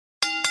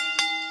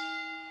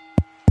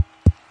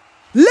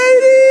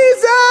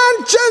Ladies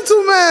and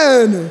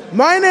gentlemen,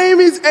 my name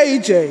is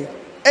AJ,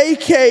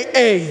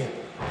 aka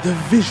the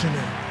Visionary,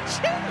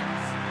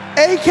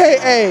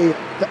 aka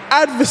the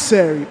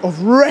adversary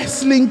of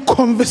wrestling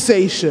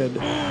conversation,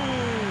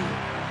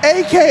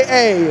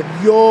 aka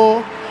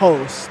your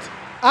host.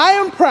 I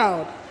am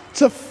proud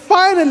to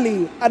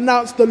finally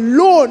announce the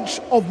launch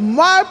of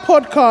my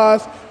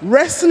podcast,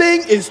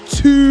 Wrestling is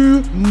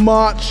Too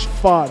Much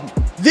Fun.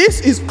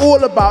 This is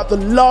all about the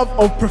love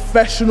of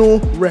professional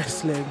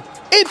wrestling.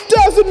 It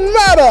doesn't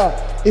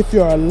matter if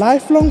you're a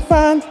lifelong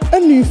fan, a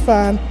new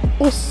fan,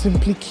 or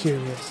simply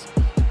curious.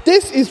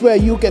 This is where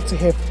you get to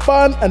hear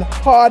fun and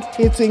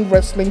hard-hitting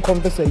wrestling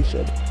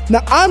conversation.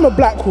 Now, I'm a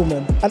black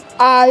woman and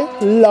I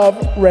love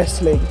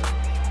wrestling.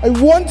 I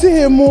want to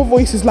hear more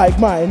voices like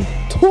mine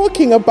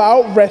talking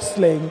about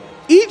wrestling.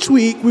 Each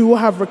week, we will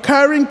have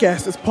recurring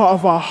guests as part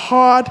of our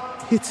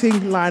hard-hitting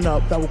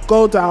lineup that will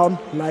go down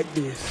like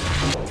this.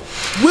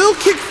 We'll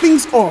kick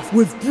things off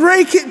with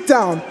Break It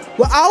Down,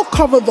 where I'll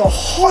cover the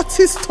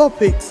hottest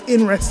topics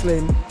in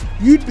wrestling.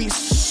 You'd be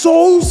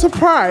so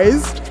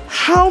surprised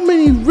how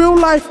many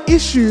real-life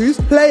issues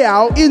play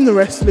out in the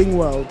wrestling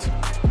world.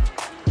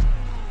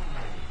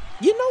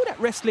 You know that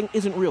wrestling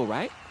isn't real,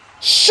 right?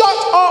 Shut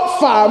up,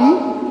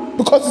 fam,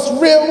 because it's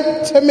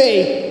real to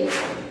me.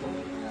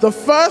 The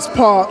first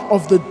part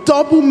of the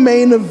double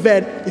main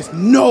event is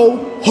No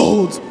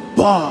Holds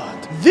Barred.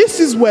 This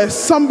is where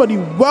somebody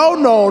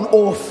well-known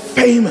or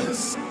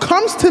famous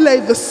comes to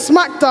lay the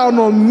smackdown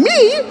on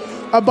me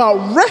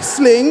about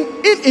wrestling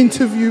in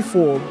interview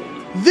form.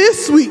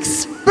 This week's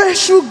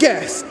special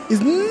guest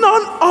is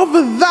none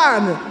other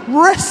than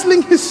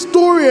wrestling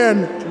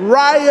historian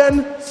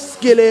Ryan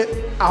Skillet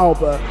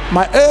Albert.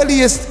 My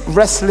earliest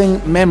wrestling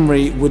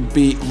memory would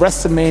be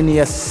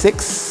WrestleMania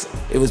 6.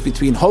 It was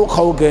between Hulk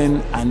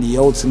Hogan and The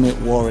Ultimate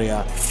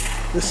Warrior.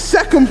 The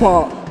second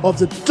part of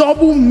the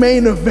double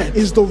main event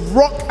is the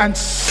Rock and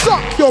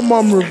Suck Your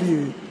Mum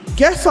review.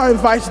 Guests are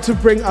invited to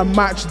bring a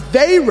match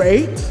they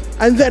rate,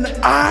 and then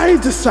I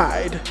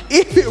decide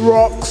if it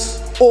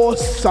rocks or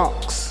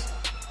sucks.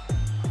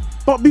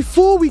 But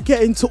before we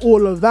get into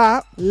all of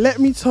that, let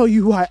me tell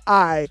you why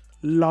I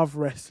love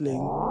wrestling.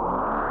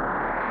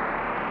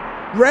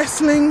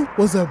 Wrestling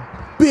was a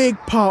big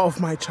part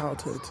of my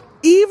childhood.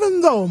 Even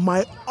though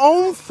my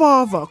own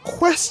father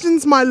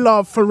questions my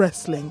love for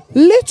wrestling,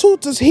 little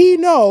does he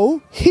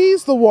know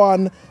he's the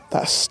one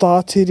that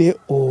started it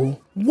all.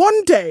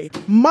 One day,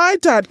 my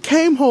dad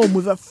came home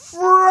with a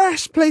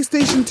fresh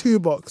PlayStation 2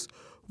 box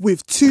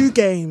with 2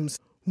 games.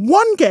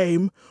 One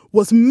game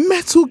was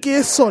Metal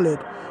Gear Solid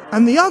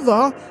and the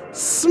other,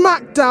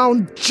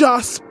 SmackDown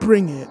Just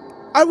Bring It.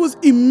 I was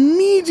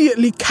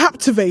immediately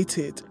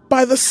captivated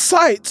by the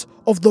sight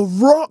of The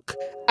Rock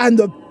and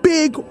the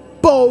big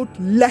bold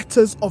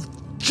letters of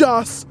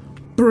Just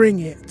Bring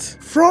It.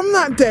 From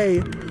that day,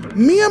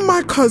 me and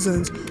my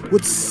cousins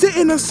would sit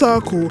in a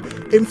circle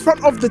in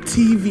front of the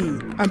TV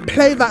and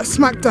play that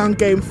SmackDown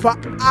game for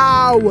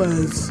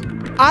hours.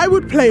 I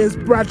would play as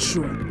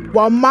Bradshaw,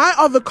 while my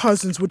other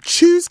cousins would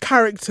choose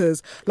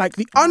characters like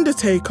The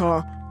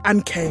Undertaker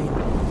and Kane.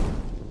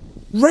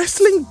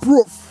 Wrestling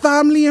brought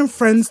family and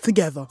friends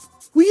together.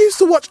 We used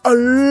to watch a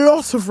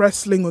lot of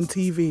wrestling on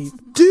TV.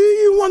 Do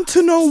you want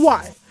to know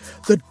why?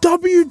 The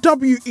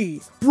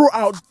WWE brought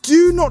out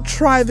Do Not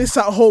Try This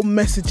at Home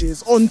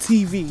messages on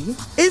TV.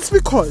 It's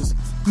because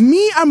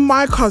me and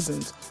my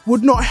cousins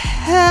would not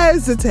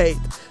hesitate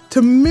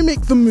to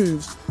mimic the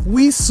moves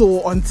we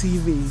saw on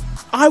TV.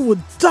 I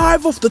would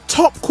dive off the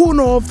top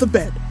corner of the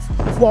bed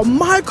while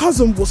my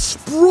cousin was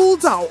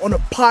sprawled out on a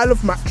pile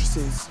of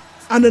mattresses.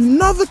 And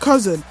another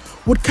cousin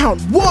would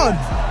count 1,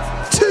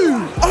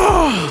 2,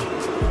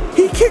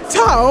 he kicked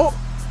out?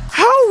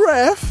 How,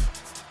 ref?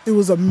 It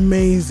was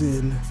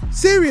amazing.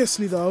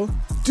 Seriously though,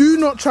 do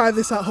not try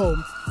this at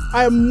home.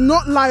 I am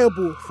not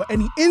liable for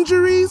any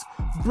injuries,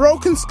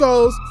 broken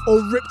skulls,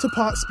 or ripped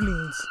apart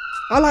spleens.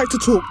 I like to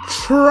talk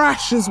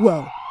trash as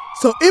well.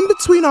 So in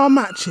between our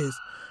matches,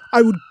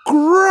 I would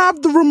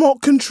grab the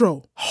remote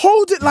control,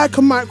 hold it like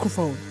a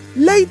microphone,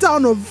 lay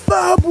down a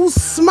verbal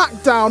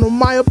smackdown on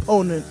my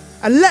opponent,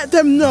 and let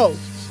them know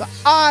that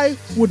I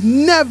would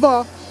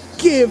never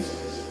give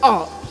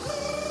up.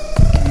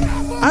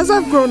 As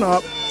I've grown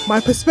up, my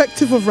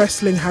perspective of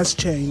wrestling has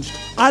changed.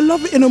 I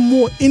love it in a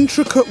more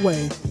intricate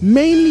way,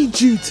 mainly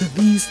due to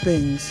these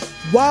things: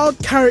 wild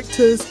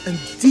characters and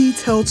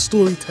detailed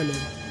storytelling.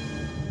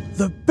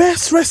 The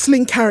best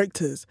wrestling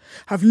characters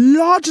have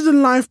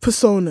larger-than-life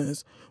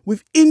personas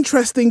with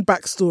interesting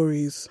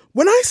backstories.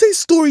 When I say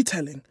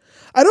storytelling,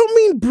 I don't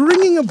mean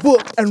bringing a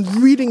book and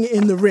reading it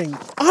in the ring.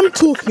 I'm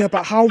talking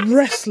about how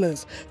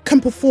wrestlers can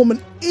perform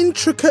an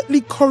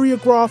intricately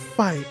choreographed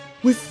fight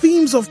with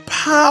themes of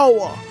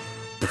power,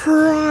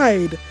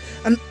 pride,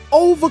 and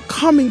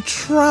overcoming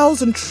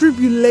trials and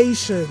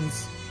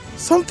tribulations.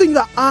 Something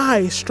that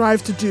I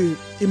strive to do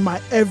in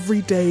my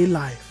everyday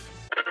life.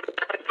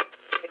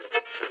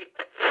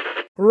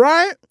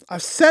 Right?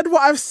 I've said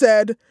what I've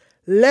said.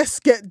 Let's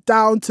get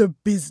down to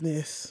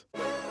business.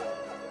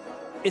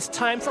 It's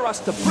time for us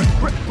to break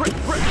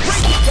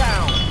it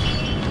down.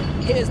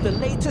 Here's the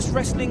latest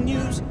wrestling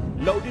news,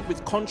 loaded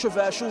with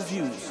controversial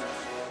views.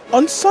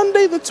 On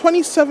Sunday, the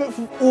 27th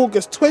of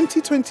August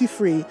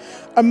 2023,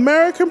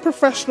 American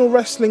professional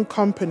wrestling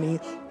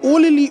company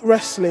All Elite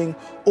Wrestling,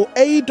 or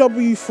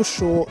AEW for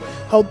short,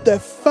 held their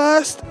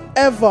first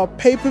ever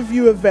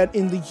pay-per-view event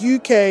in the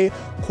UK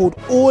called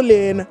All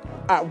In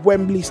at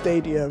Wembley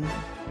Stadium.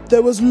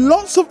 There was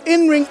lots of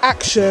in-ring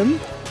action,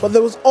 but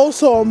there was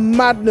also a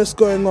madness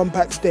going on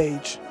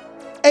backstage.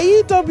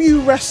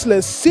 AEW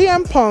wrestlers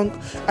CM Punk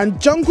and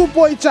Jungle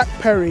Boy Jack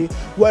Perry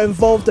were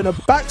involved in a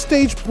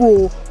backstage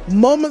brawl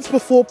moments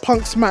before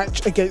Punk's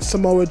match against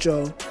Samoa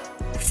Joe.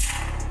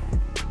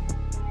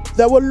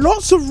 There were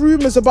lots of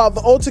rumours about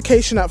the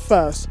altercation at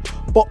first,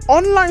 but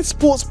online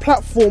sports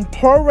platform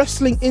Pro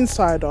Wrestling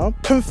Insider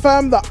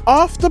confirmed that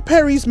after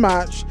Perry's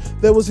match,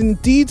 there was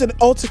indeed an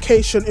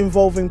altercation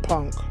involving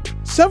Punk.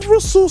 Several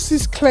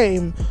sources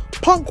claim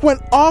Punk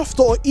went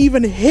after or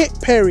even hit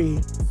Perry.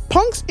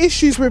 Punk's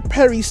issues with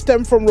Perry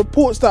stem from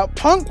reports that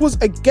Punk was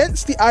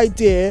against the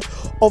idea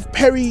of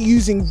Perry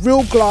using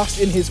real glass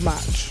in his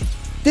match.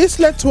 This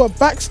led to a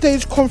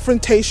backstage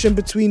confrontation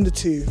between the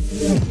two.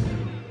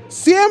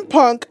 CM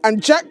Punk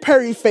and Jack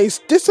Perry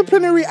faced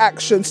disciplinary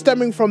action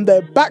stemming from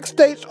their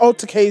backstage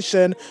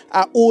altercation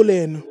at All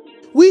In.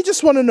 We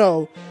just want to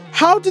know,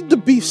 how did the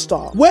beef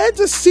start? Where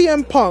does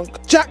CM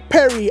Punk, Jack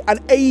Perry and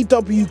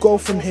AEW go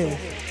from here?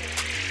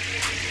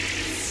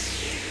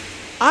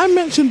 I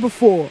mentioned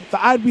before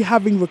that I'd be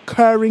having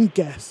recurring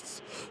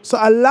guests, so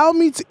allow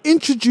me to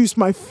introduce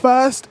my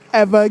first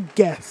ever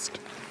guest.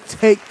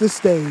 Take the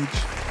stage.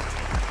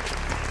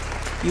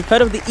 You've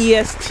heard of the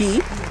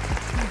EST.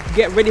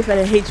 Get ready for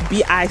the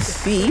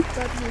HBIC.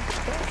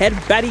 Head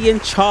baddie in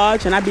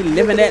charge, and I be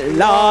living at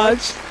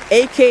large.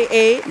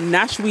 AKA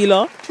Nash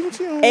Wheeler.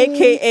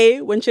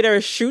 AKA when she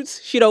there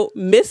shoots, she don't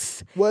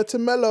miss. Word to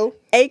Mellow.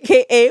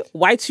 AKA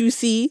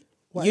Y2C.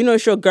 You know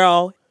it's your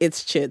girl,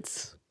 it's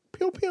Chids.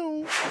 Pew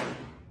pew.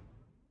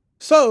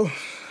 So,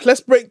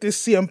 let's break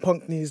this CM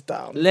Punk news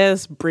down.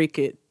 Let's break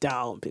it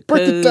down. Because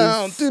Break it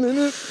down.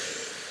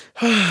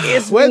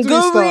 It's Where been do we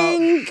start?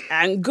 going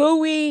and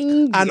going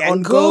And and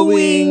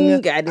ongoing going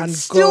and and it's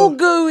still go.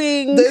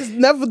 going.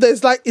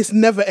 It's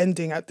never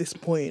ending at this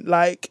point.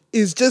 Like,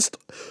 it's just,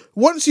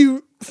 once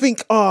you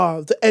think,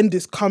 the end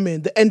is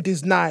coming, the end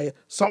is nigh,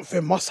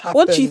 something must happen.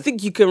 Once you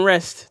think you can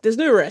rest, there's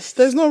no rest.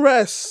 There's no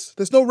rest.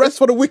 There's no rest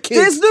for the wicked.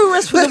 There's no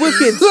rest for the wicked.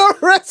 There's no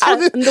rest for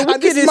And the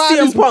wicked this is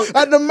man CM Punk.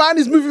 And the man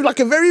is moving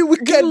like a very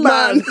wicked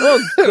man.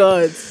 Oh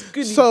God.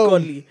 Good So-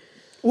 golly.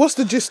 What's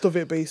the gist of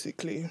it,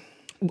 basically?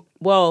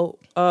 Well,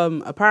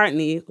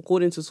 apparently,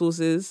 according to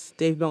sources,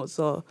 Dave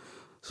Meltzer,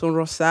 Son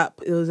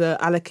Rossap, it was an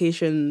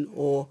allocation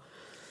or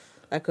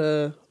like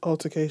a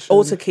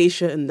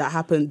altercation that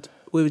happened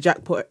with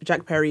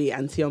Jack Perry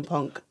and CM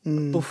Punk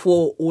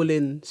before All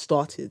In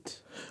started.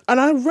 And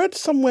I read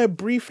somewhere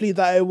briefly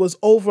that it was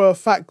over a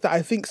fact that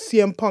I think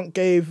CM Punk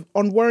gave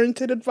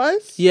unwarranted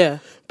advice. Yeah.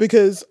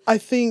 Because I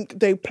think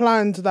they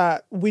planned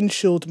that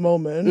windshield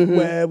moment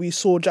where we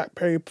saw Jack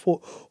Perry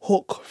put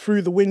Hook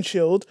through the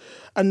windshield,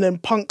 and then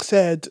Punk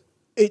said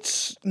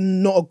it's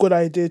not a good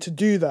idea to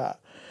do that.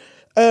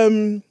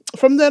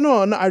 From then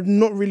on, I'm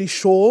not really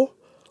sure,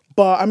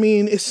 but I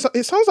mean, it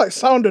sounds like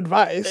sound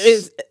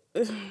advice.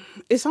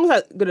 It sounds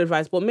like good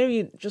advice, but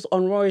maybe just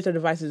unwarranted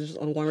advice is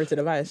just unwarranted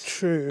advice.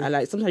 True. And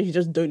like sometimes you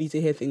just don't need to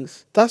hear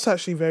things. That's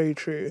actually very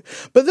true.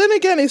 But then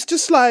again, it's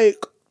just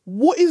like,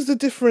 what is the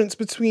difference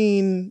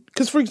between...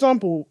 Because, for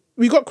example,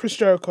 we got Chris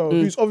Jericho,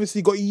 who's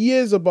obviously got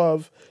years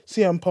above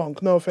CM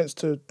Punk. No offense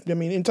to... I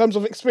mean, in terms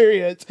of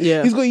experience,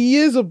 he's got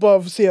years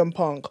above CM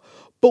Punk.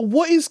 But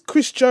what is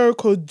Chris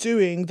Jericho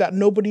doing that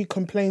nobody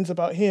complains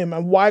about him?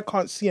 And why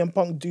can't CM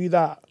Punk do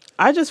that?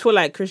 I just feel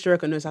like Chris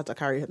Jericho knows how to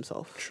carry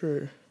himself.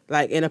 True.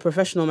 Like in a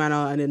professional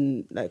manner and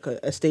in like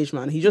a stage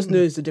man. He just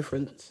knows the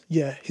difference.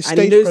 Yeah, his and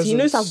stage presence. He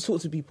knows how to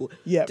talk to people.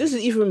 Yeah. This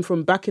is even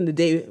from back in the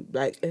day,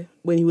 like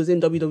when he was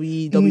in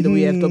WWE,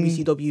 WWF,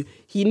 WCW.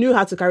 He knew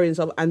how to carry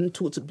himself and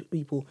talk to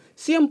people.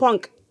 CM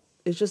Punk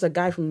is just a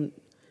guy from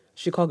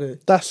Chicago.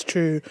 That's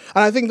true.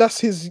 And I think that's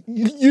his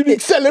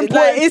unique selling point.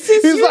 Like, it's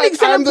his He's unique like,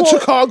 selling I'm the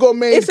point. Chicago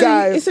main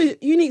guy. It's a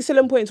unique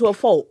selling point to a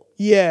fault.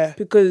 Yeah.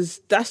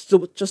 Because that's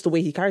just the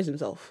way he carries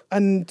himself.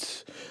 And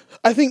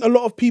I think a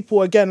lot of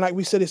people, again, like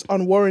we said, it's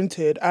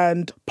unwarranted.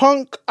 And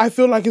Punk, I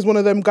feel like, is one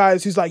of them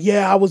guys who's like,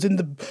 yeah, I was in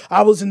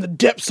the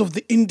depths of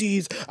the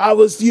indies. I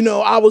was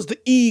the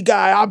E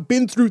guy. I've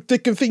been through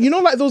thick and thin. You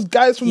know, like those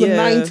guys from the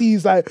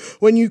 90s, like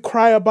when you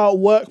cry about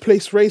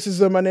workplace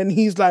racism and then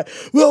he's like,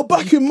 well,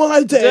 back in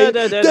my day,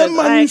 them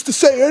man used to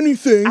say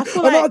anything and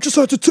I just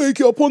had to take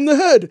it up on the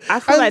head. I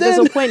feel like there's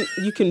a point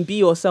you can be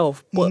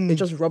yourself, but it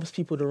just rubs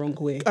people the wrong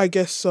way. I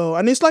guess so.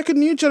 And it's like a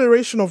new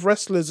generation of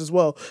wrestlers as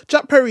well.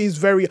 Jack Perry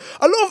is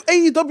a lot of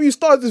AEW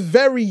stars is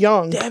very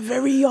young. They're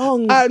very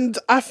young. And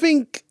I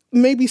think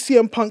maybe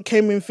CM Punk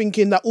came in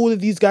thinking that all of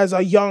these guys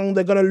are young,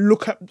 they're going to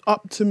look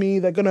up to me,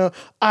 they're going to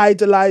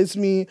idolize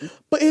me.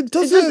 But it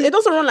doesn't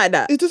run like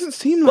that. It doesn't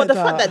seem but like that.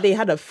 But the fact that they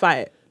had a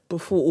fight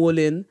before All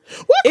In.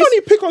 Why can't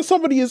he pick on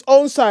somebody his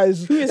own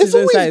size? Who is his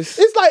own size?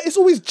 It's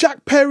always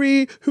Jack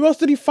Perry. Who else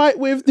did he fight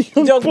with?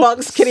 The Young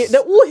Bucks.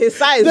 They're all his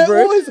size, bro.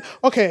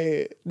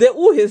 They're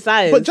all his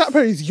size. But Jack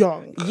Perry's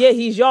young. Yeah,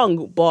 he's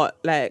young. But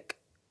like,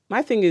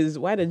 my thing is,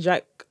 why did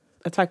Jack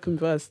attack him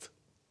first?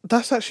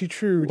 That's actually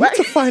true. We need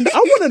to find. I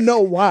want to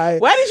know why.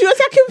 Why did you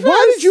attack him first?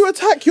 Why did you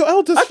attack your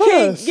eldest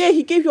first? Yeah,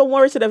 he gave you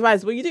unwarranted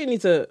advice, but you didn't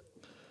need to.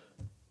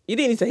 You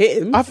didn't need to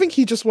hit him. I think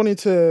he just wanted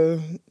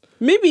to.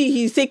 Maybe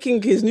he's taking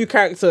his new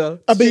character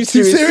a bit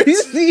too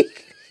seriously.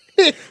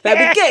 Like,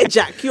 we get it,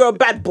 Jack. You're a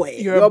bad boy.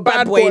 You're a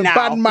bad boy now.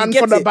 Bad man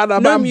from the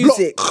bad no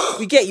music.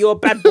 We get you're a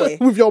bad boy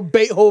with your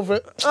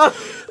Beethoven.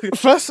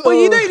 First, but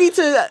you don't need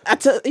to.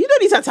 You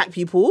don't need to attack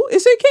people.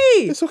 It's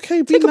okay. It's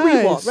okay. Take nice. a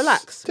breather.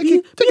 Relax.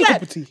 Take a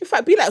cup of tea. In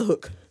fact, be like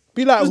Hook.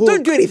 Be like Just Hook.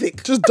 don't do anything.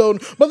 Just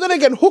don't. But then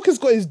again, Hook has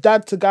got his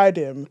dad to guide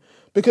him.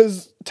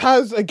 Because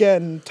Taz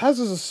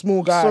is a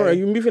small guy. Sorry,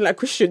 you're moving like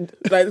Christian.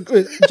 Like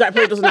Jack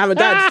Perry doesn't have a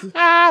dad.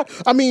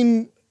 I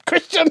mean,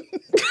 Christian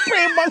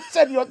pretty much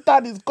said your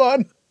dad is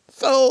gone.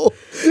 So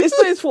it's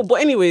not his fault.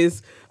 But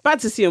anyways, back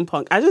to CM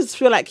Punk. I just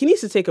feel like he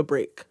needs to take a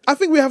break. I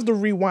think we have to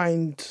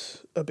rewind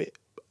a bit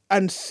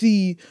and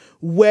see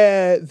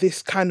where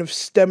this kind of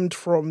stemmed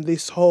from,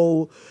 this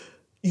whole,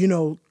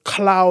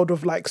 cloud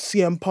of like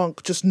CM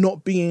Punk just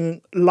not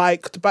being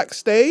liked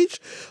backstage.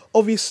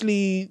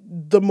 Obviously,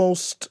 the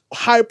most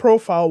high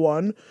profile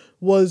one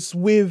was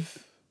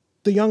with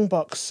the Young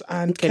Bucks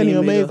and Kenny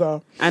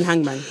Omega. And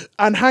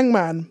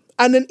Hangman.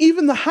 And then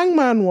even the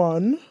Hangman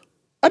one,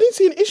 I didn't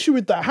see an issue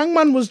with that.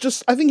 Hangman was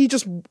just, I think he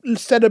just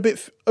said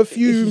a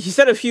few... He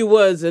said a few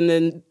words and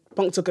then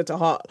Punk took it to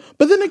heart.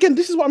 But then again,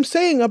 this is what I'm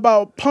saying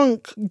about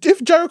Punk.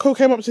 If Jericho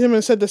came up to him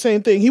and said the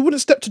same thing, he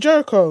wouldn't step to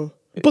Jericho.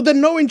 But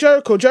then knowing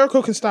Jericho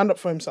can stand up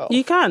for himself.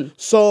 He can.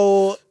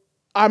 So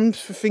I'm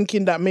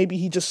thinking that maybe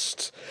he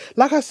just...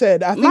 Like I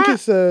said, I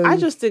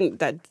just think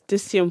that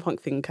this CM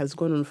Punk thing has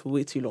gone on for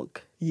way too long.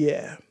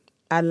 Yeah.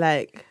 And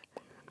like,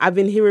 I've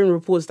been hearing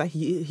reports that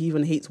he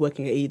even hates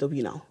working at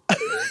AEW now.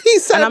 He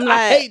said,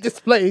 I hate this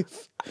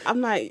place.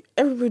 I'm like,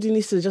 everybody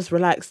needs to just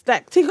relax.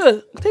 Like, take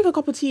a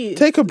cup of tea.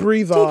 Take a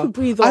breather. I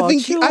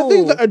think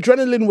the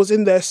adrenaline was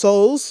in their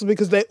souls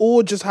because they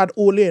all just had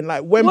all in.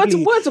 Like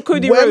Wembley. Words of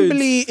Cody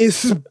Wembley Rhodes.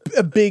 is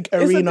a big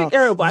arena. It's a big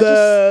area, but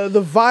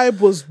the vibe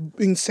was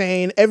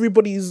insane.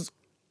 Everybody's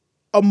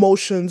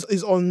emotions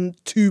is on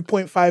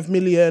 2.5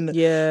 million.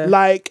 Yeah.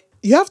 Like,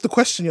 you have to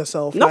question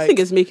yourself. Nothing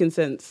is making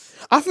sense.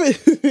 I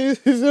think,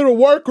 is it a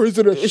work or is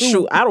it a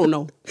shoot? I don't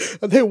know.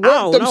 They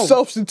work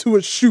themselves into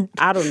a shoot.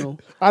 I don't know.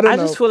 I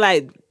just feel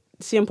like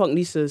CM Punk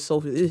needs to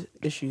solve his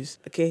issues.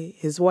 Okay,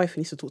 his wife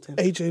needs to talk to him.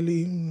 AJ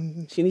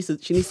Lee. She needs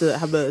to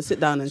have a sit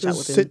down and chat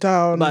with him. Sit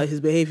down about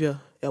his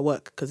behavior at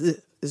work because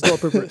it's not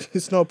appropriate.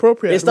 It's not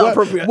appropriate. It's not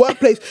appropriate.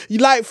 Workplace.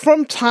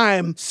 From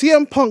time,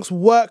 CM Punk's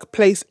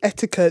workplace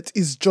etiquette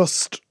is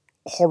just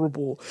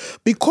horrible,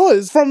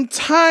 because from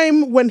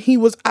time when he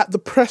was at the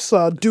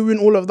presser doing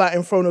all of that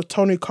in front of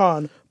Tony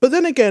Khan, but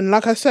then again,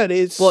 like I said,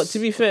 it's... But to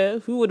be fair,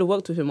 who would have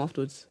worked with him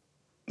afterwards?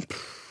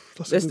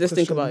 Let's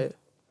think about it.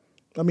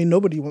 I mean,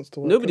 nobody wants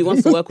to work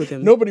to work with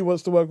him. Nobody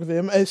wants to work with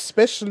him,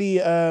 especially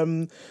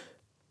the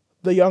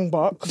Young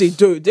Bucks. They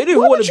don't even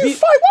want to be...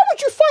 Why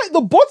would you fight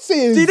the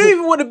bosses? They don't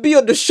even want to be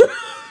on the show.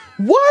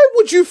 Why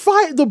would you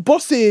fight the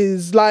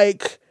bosses,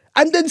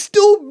 and then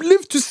still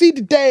live to see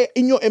the day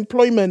in your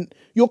employment?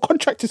 Your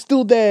contract is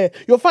still there.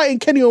 You're fighting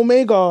Kenny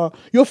Omega.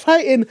 You're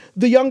fighting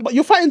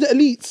you're fighting the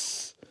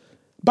elites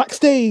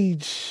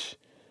backstage.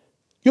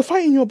 You're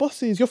fighting your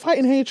bosses. You're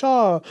fighting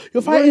HR.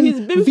 You're fighting he's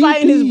been VP.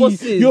 fighting his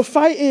bosses. You're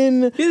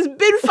fighting... He's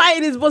been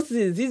fighting his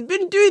bosses. He's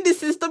been doing this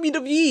since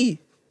WWE.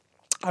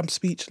 I'm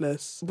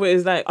speechless. But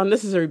it's like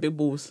unnecessary big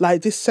balls.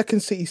 Like this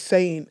Second City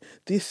Saint,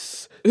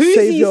 this Who is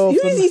savior. Who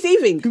is he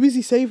saving? Who is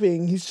he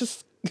saving? He's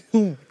just...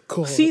 Oh,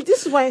 God. See,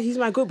 this is why he's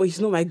my goat, but he's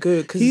not my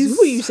goat. Because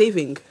who are you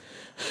saving?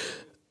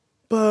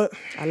 But...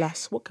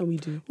 Alas, what can we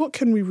do? What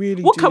can we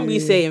really do? What can we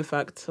say, in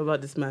fact,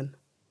 about this man?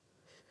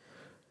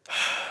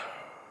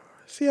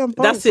 CM Punk,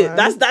 that's it.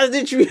 That's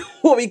literally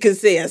what we can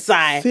say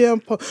aside.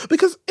 CM Punk.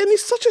 And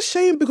it's such a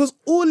shame because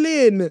All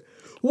In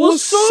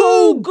was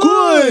so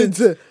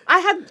good. I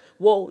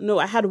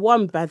had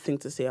one bad thing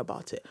to say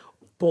about it.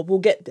 But we'll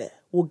get there.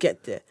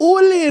 All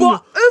In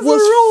but overall,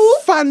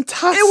 was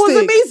fantastic. It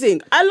was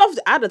amazing. I loved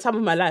it. I had the time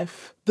of my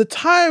life. The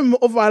time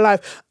of my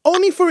life.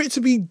 Only for it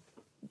to be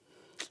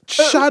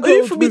shadowed.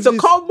 Only for me to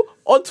come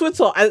on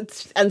Twitter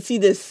and see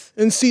this.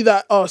 And see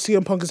that,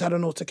 CM Punk has had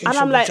an altercation. And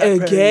I'm like,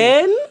 Jack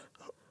again? Perry.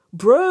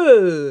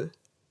 Bro.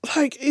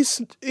 Like,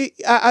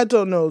 I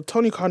don't know.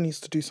 Tony Khan needs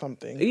to do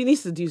something. He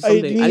needs to do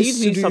something. I need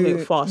to do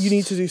something fast. You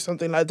need to do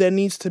something. Like, there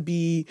needs to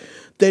be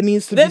a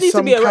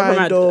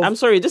reprimand. I'm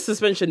sorry, this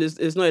suspension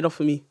is not enough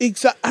for me.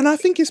 Exactly. And I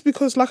think it's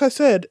because, like I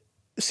said,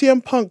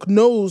 CM Punk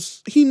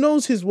knows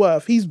his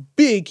worth. He's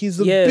big. He's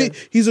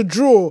a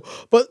draw.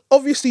 But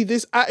obviously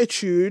this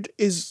attitude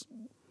is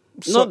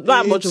Not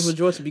that much of a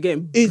draw to be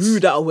getting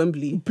booed out of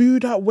Wembley.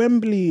 Booed at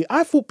Wembley.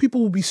 I thought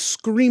people would be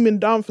screaming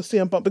down for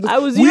CM Punk because I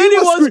was the only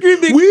one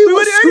screaming. We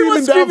were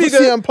screaming down for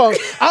CM Punk.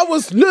 I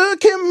was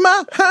looking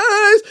my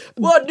eyes.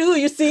 What do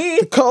you see?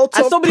 The cult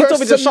and of somebody told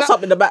me to shut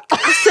up in the back. I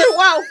said,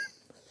 wow.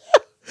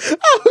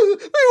 We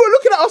were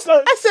looking at us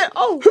like... I said,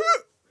 oh.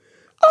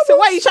 I said,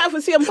 why are you shouting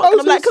for CM Punk?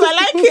 And I'm like, because I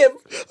like him.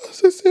 I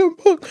said CM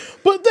Punk.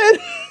 But then...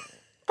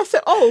 I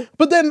said, oh.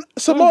 But then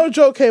Samoa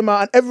Joe came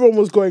out and everyone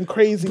was going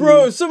crazy.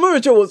 Bro, Samoa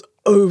Joe was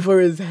over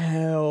as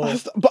hell.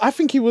 But I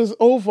think he was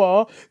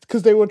over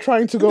because they were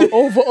trying to go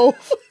over.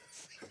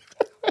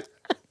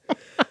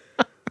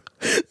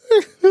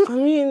 I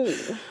mean,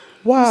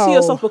 wow. You see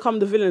yourself become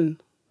the villain.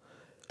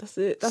 That's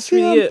it. That's CM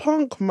really it.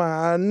 Punk,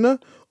 man.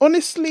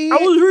 Honestly, I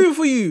was rooting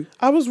for you.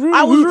 I was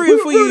rooting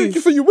for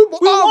you. We were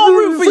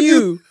rooting for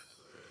you.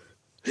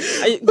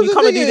 You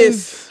come and do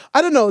this.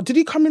 I don't know. Did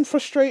he come in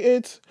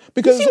frustrated?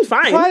 Because he seemed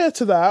fine. Prior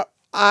to that,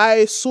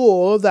 I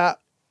saw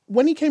that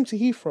when he came to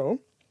Heathrow,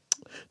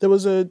 there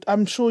was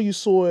I'm sure you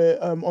saw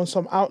it on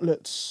some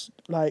outlets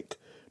like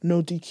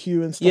No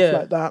DQ and stuff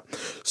like that.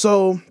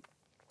 So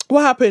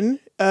what happened?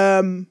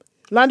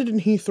 Landed in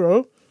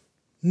Heathrow.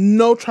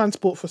 No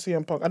transport for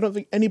CM Punk. I don't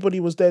think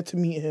anybody was there to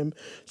meet him.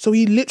 So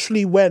he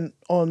literally went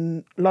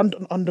on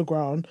London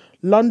Underground,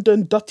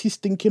 London Dirty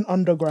Stinking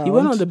Underground. He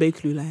went on the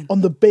Bakerloo line.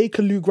 On the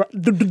Bakerloo...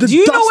 Do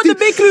you know what the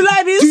Bakerloo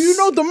line is? Do you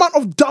know the amount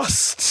of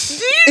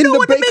dust in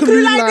the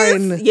Bakerloo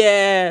line? Is?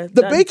 Yeah.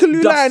 The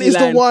Bakerloo line is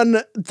the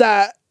one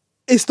that...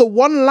 It's the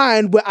one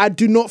line where I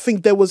do not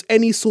think there was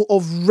any sort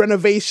of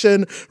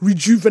renovation,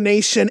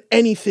 rejuvenation,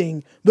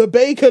 anything. The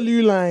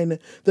Bakerloo line,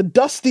 the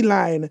dusty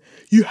line.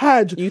 You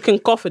can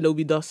cough and there'll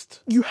be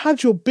dust. You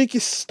had your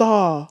biggest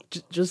star.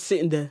 Just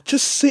sitting there.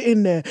 Just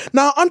sitting there.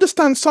 Now, I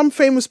understand some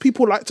famous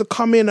people like to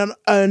come in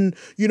and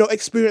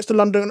experience the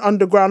London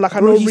Underground. Like,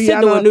 I know Rihanna. He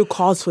said there were no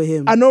cars for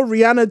him. I know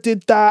Rihanna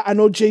did that. I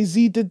know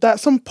Jay-Z did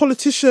that. Some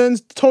politicians,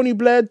 Tony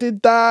Blair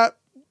did that.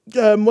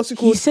 What's it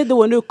called? He said there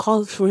were no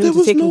cars for him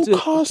to take him to the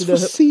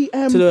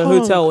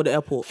hotel or the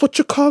airport. For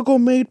Chicago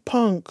made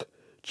Punk,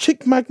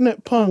 Chick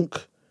Magnet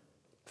Punk,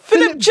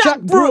 Philip Jack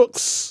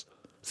Brooks,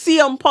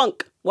 CM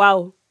Punk.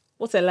 Wow,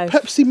 what a life.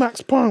 Pepsi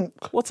Max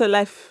Punk. What a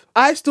life.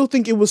 I still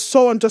think it was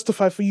so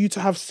unjustified for you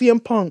to have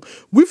CM Punk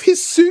with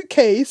his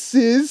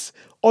suitcases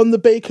on the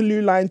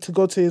Bakerloo line to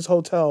go to his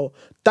hotel.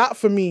 That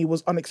for me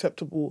was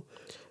unacceptable.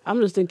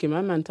 I'm just thinking,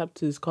 my man tapped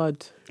his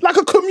card like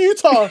a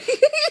commuter.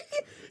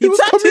 He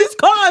tapped his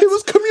card. He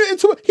was commuting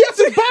to it. He had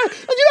to buy.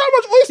 And you know how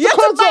much Oyster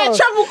cards are? He had to buy a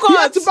travel card. He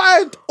had to buy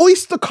an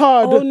Oyster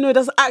card. Oh no,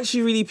 that's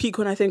actually really peak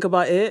when I think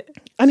about it.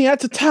 And he had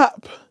to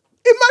tap.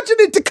 Imagine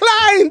it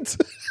declined.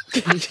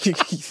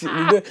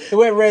 It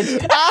went red.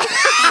 It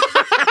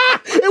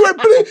went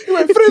blue. It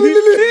went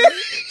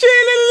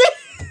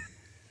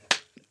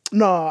blue.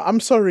 No,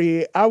 I'm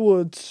sorry. I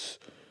would.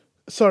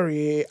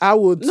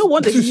 No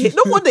wonder he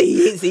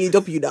hates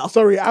AEW now.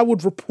 Sorry, I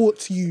would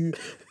report you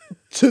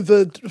to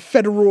the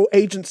Federal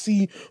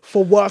Agency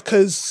for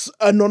Workers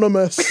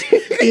Anonymous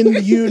in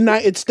the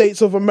United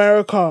States of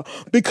America,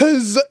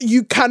 because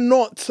you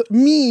cannot,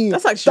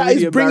 that's actually that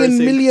is bringing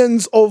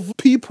millions of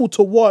people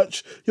to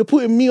watch. You're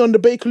putting me on the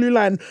Bakerloo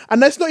line,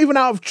 and that's not even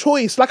out of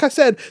choice. Like I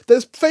said,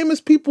 there's famous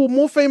people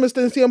more famous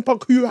than CM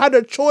Punk who had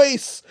a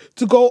choice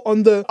to go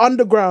on the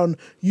Underground.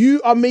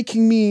 You are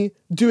making me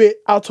do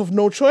it out of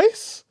no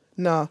choice?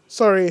 Nah,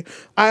 sorry.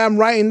 I am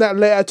writing that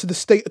letter to the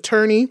state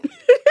attorney.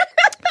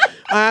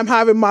 I'm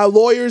having my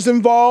lawyers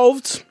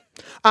involved.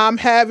 I'm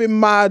having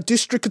my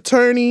district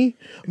attorney,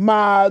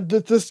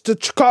 the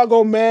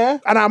Chicago mayor,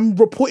 and I'm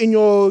reporting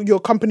your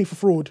company for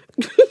fraud.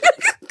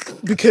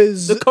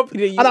 Because the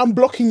company and I'm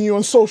blocking you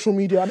on social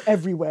media and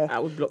everywhere. I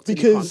would block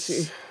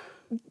because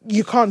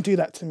you can't do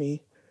that to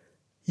me.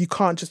 You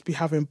can't just be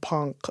having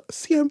Punk,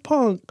 CM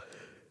Punk,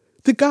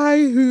 the guy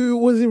who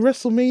was in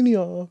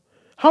WrestleMania.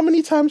 How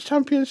many times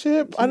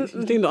championship? I don't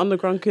think the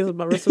Underground cares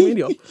about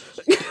WrestleMania.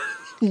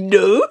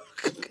 No.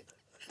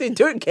 They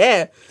don't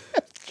care.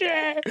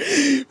 Yeah. Because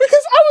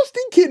I was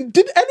thinking,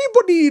 did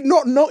anybody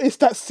not notice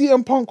that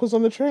CM Punk was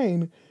on the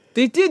train?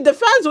 They did. The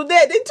fans were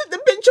there. They took the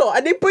picture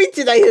and they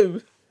pointed at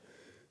him.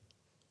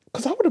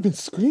 Because I would have been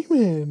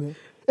screaming.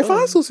 If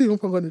I saw CM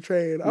Punk on the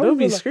train, I would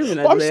be screaming at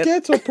him. But I'm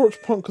scared to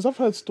approach Punk because I've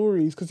heard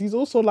stories, because he's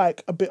also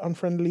like a bit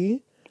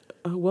unfriendly.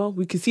 Well,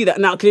 we can see that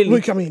now clearly.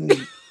 Look, I mean,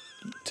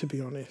 to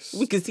be honest.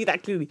 We can see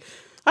that clearly.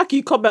 How can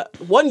you come back?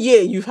 1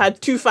 year, you've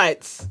had 2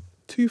 fights.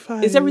 2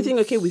 fights. Is everything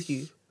okay with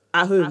you?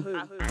 At home.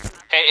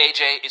 Hey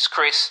AJ, it's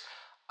Chris.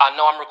 I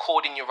know I'm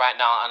recording you right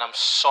now and I'm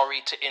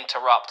sorry to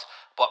interrupt,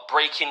 but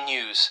breaking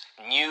news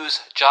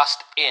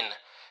just in.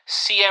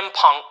 CM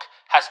Punk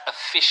has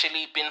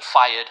officially been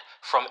fired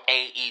from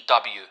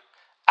AEW.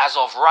 As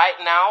of right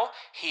now,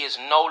 he is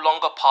no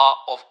longer part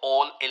of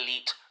All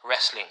Elite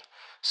Wrestling.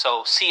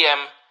 So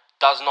CM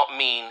does not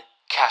mean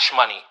cash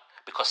money,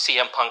 because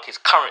CM Punk is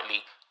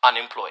currently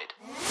unemployed.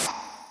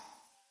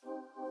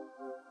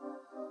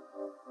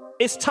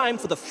 It's time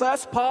for the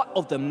first part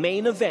of the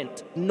main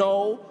event.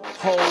 No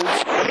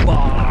Holds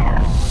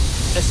Barred.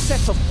 A a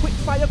set of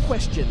quick-fire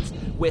questions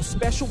where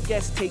special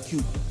guests take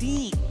you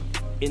deep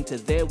into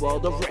their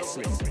world of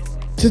wrestling.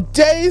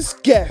 Today's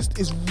guest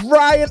is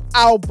Ryan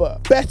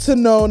Albert, better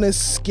known as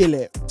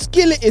Skillet.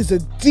 Skillet is a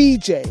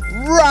DJ,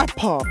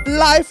 rapper,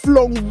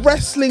 lifelong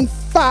wrestling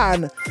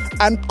fan,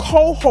 and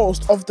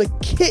co-host of the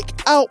Kick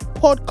Out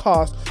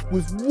podcast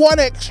with One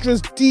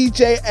Extra's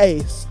DJ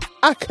Ace.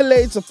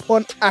 Accolades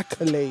upon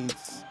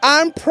accolades.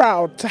 I'm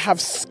proud to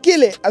have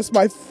Skillet as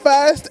my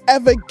first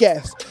ever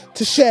guest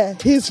to share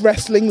his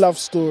wrestling love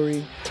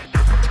story.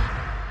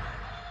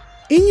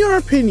 In your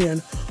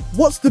opinion,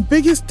 what's the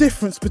biggest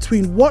difference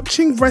between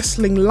watching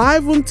wrestling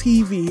live on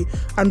TV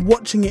and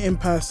watching it in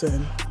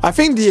person? I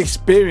think the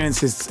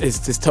experience is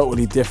just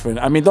totally different.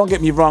 I mean, don't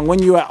get me wrong.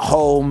 When you're at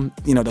home,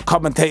 you know, the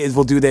commentators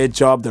will do their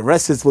job, the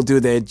wrestlers will do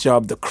their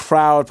job, the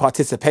crowd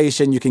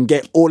participation, you can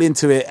get all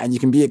into it and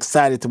you can be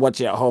excited to watch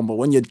it at home. But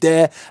when you're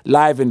there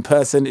live in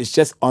person, it's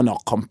just on a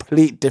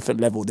complete different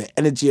level. The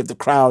energy of the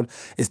crowd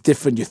is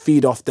different. You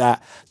feed off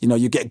that. You know,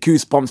 you get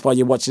goosebumps while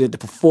you're watching it. The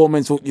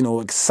performance will, you know,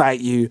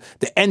 excite you.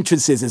 The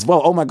entrances as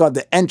well. Oh my God,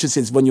 the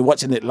entrances when you're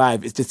watching it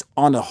live, it's just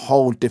on a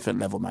whole different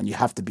level, man. You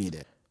have to be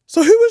there.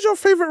 So who was your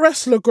favourite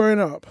wrestler growing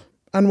up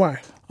and why?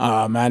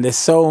 Oh man, there's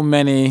so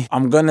many.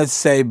 I'm going to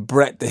say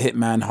Bret the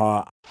Hitman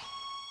Hart.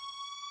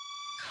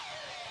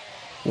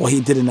 What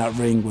he did in that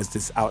ring was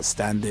just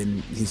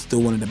outstanding. He's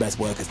still one of the best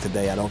workers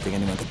today. I don't think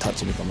anyone can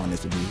touch him, if I'm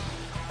honest with you.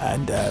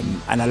 And I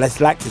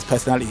just liked his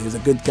personality. He was a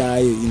good guy,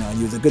 you know, and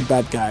he was a good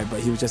bad guy, but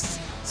he was just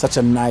such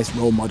a nice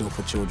role model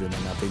for children.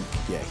 And I think,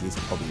 yeah, he's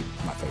probably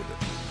my favourite.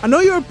 I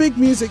know you're a big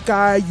music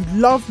guy. You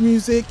love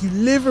music. You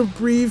live and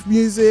breathe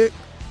music.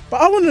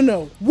 But I want to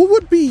know, what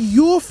would be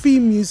your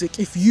theme music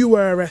if you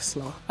were a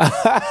wrestler?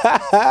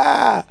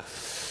 That's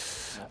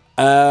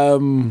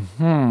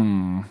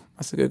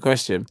a good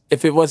question.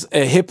 If it was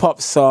a hip-hop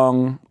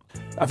song,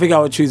 I think I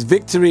would choose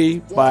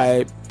Victory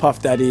by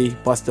Puff Daddy,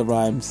 Busta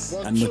Rhymes,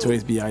 and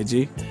Notorious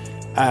B.I.G.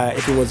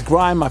 If it was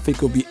grime, I think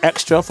it would be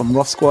Extra from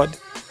Rough Squad.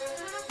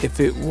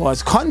 If it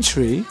was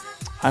country,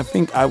 I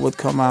think I would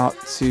come out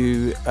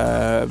to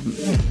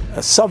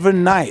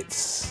Southern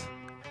Nights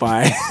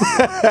by...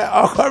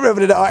 I can't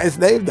remember the artist's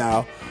name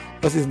now.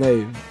 What's his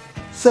name?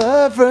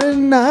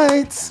 Southern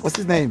Nights. What's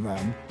his name,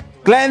 man?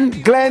 Glenn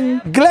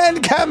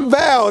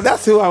Campbell.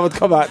 That's who I would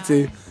come out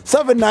to.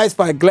 Southern Nights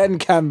by Glenn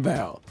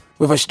Campbell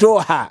with a straw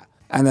hat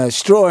and a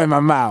straw in my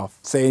mouth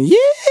saying, yeah.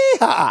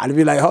 And I'd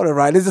be like, hold on,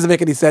 Ryan, this doesn't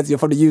make any sense. You're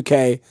from the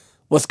UK.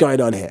 What's going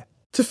on here?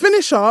 To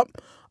finish up,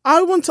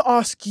 I want to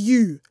ask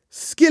you,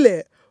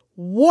 Skillet,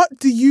 what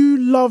do you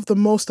love the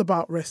most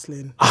about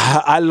wrestling?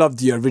 I love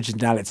the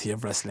originality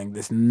of wrestling.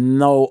 There's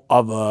no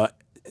other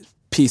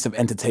piece of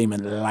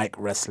entertainment like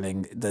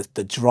wrestling.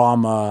 The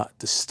drama,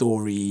 the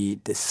story,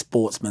 the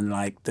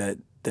sportsmanlike, the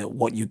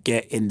what you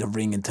get in the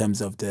ring in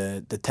terms of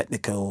the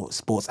technical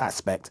sports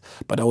aspect,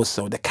 but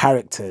also the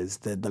characters,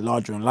 the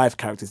larger than life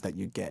characters that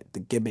you get,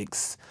 the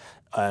gimmicks.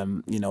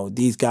 You know,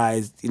 these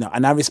guys, you know,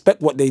 and I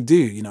respect what they do.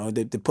 You know,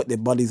 they put their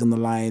bodies on the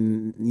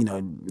line, you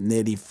know,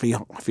 nearly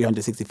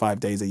 365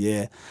 days a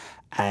year,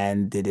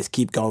 and they just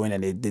keep going,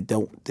 and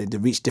they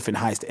reach different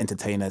heights to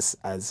entertain us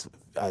as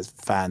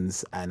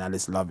fans, and I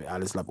just love it. I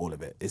just love all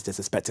of it. It's just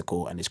a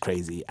spectacle, and it's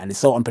crazy, and it's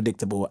so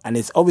unpredictable, and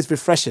it's always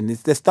refreshing.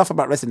 There's stuff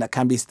about wrestling that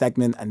can be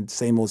stagnant and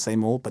same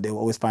old, but they will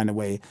always find a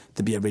way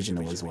to be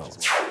original as well.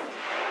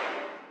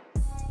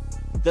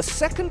 The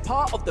second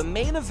part of the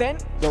main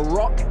event, The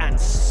Rock and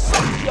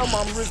Suck Your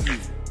Mum review.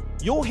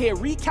 You'll hear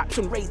recaps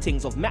and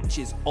ratings of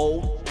matches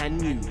old and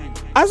new.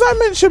 As I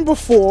mentioned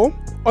before,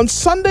 on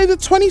Sunday the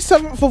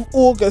 27th of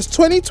August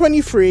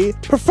 2023,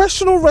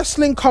 professional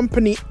wrestling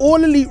company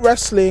All Elite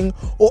Wrestling,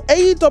 or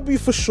AEW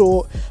for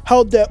short,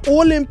 held their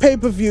All-In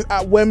pay-per-view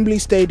at Wembley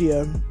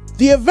Stadium.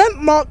 The event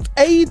marked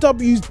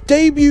AEW's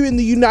debut in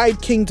the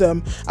United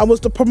Kingdom and was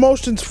the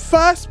promotion's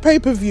first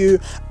pay-per-view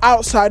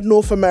outside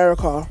North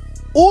America.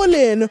 All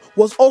In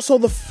was also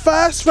the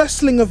first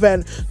wrestling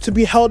event to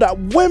be held at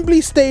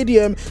Wembley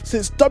Stadium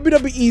since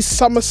WWE's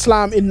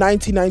SummerSlam in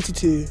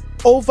 1992.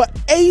 Over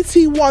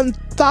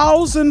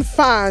 81,000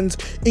 fans,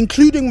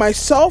 including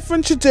myself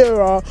and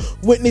Chidera,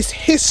 witnessed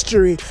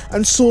history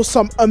and saw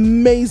some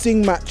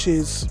amazing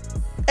matches.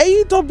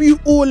 AEW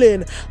All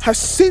In has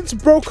since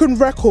broken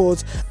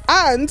records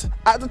and,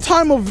 at the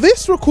time of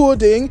this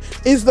recording,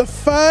 is the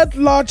third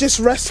largest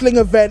wrestling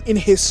event in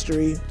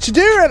history.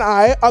 Chidera and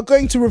I are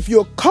going to review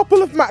a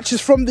couple of matches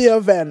from the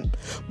event,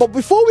 but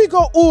before we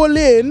go all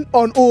in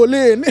on All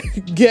In,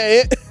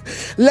 get it?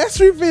 Let's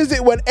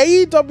revisit when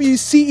AEW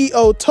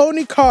CEO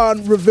Tony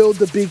Khan revealed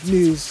the big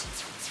news.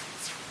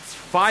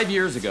 5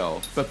 years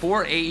ago,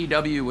 before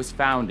AEW was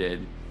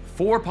founded,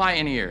 4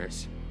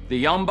 pioneers, the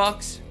Young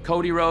Bucks,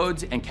 Cody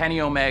Rhodes, and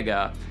Kenny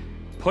Omega,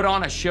 put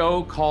on a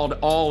show called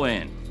All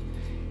In.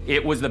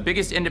 It was the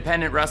biggest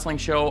independent wrestling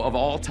show of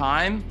all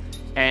time,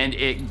 and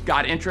it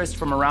got interest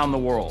from around the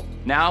world.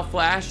 Now,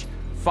 Flash,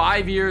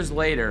 5 years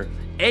later,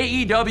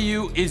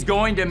 AEW is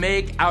going to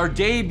make our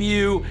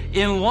debut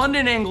in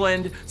London,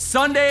 England,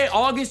 Sunday,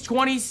 August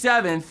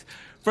 27th,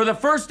 for the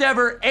first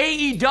ever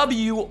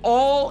AEW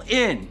All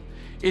In.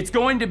 It's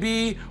going to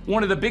be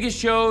one of the biggest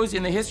shows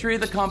in the history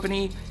of the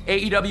company.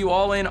 AEW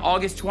All In,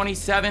 August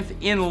 27th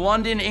in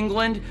London,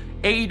 England.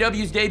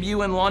 AEW's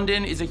debut in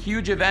London is a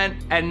huge event.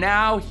 And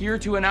now, here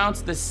to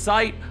announce the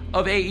site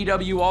of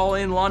AEW All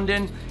In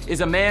London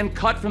is a man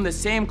cut from the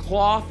same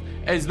cloth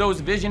as those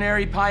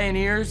visionary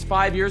pioneers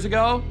 5 years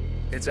ago.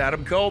 It's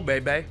Adam Cole,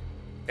 baby.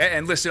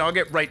 And listen, I'll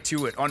get right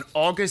to it. On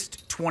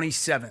August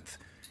 27th,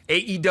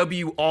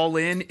 AEW All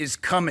In is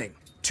coming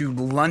to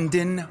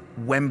London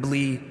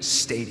Wembley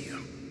Stadium.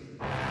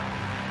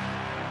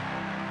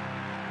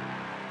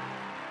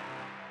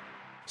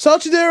 So,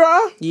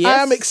 Chidera, Yes.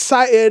 I am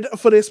excited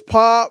for this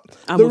part.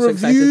 I'm the also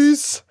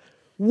reviews.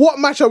 What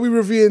match are we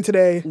reviewing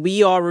today?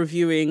 We are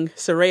reviewing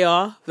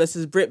Saraya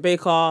versus Britt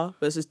Baker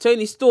versus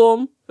Toni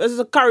Storm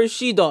versus Hikaru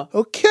Shida.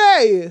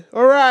 Okay.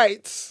 All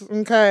right.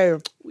 Okay.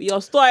 We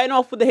are starting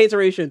off with the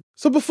hateration.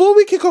 So before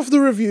we kick off the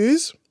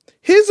reviews,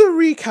 here's a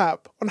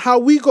recap on how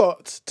we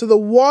got to the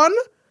one,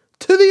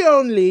 to the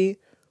only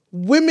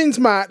women's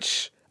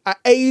match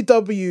at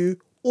AEW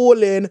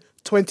All In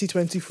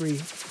 2023.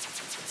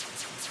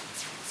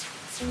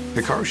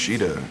 Hikaru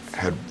Shida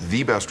had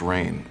the best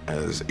reign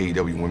as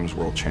AEW Women's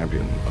World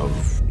Champion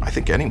of, I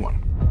think, anyone.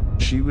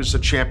 She was a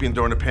champion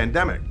during the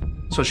pandemic,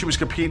 so she was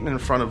competing in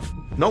front of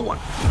no one.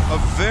 A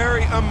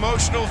very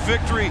emotional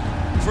victory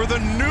for the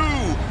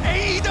new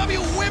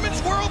AEW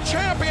Women's World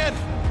Champion.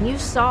 You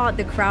saw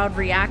the crowd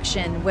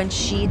reaction when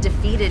she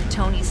defeated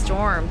Toni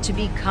Storm to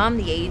become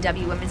the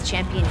AEW Women's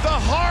Champion. The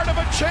heart of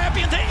a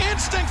champion, the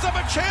instincts of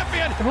a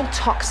champion. They're all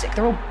toxic,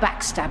 they're all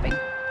backstabbing.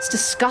 It's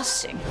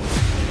disgusting.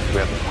 We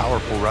have the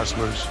powerful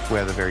wrestlers, we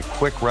have the very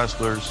quick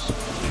wrestlers,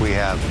 we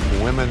have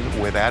women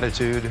with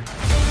attitude.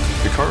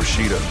 Hikaru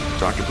Shida,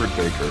 Dr. Britt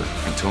Baker,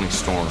 and Toni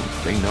Storm,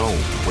 they know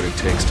what it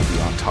takes to be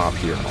on top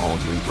here in All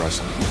Elite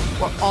Wrestling.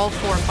 We're all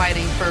four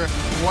fighting for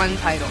one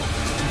title.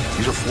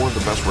 These are four of the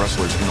best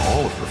wrestlers in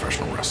all of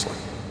professional wrestling.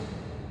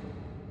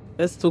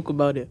 Let's talk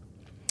about it.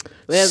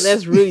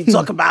 Let's really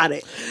talk about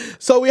it.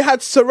 So we had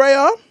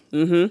Saraya,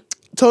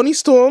 Toni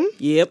Storm,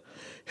 Yep.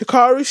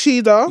 Hikaru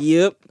Shida,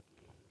 Yep.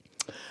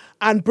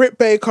 and Britt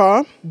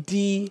Baker.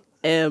 DMD.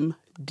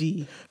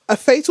 A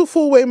fatal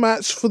four-way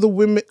match for the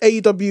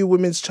AEW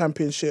Women's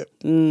Championship.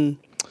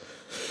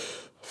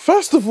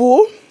 First of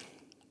all,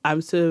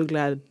 I'm so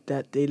glad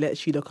that they let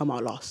Shida come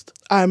out last.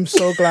 I'm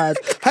so glad.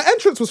 Her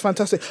entrance was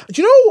fantastic.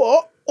 Do you know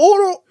what?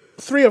 All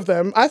three of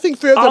them, I think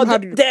three of them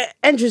had... Their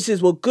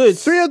entrances were good.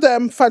 Three of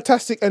them,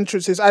 fantastic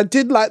entrances. I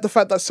did like the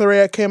fact that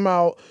Saraya came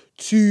out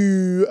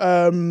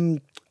to...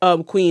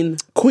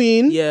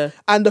 Queen. Yeah.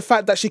 And the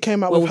fact that she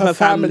came out with her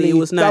family. It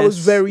was nice. That was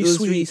very It was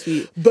sweet, really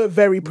sweet. but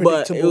very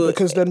predictable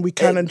because then we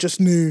kind of just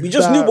knew. We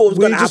just knew what was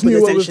going to happen. We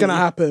just knew what was going to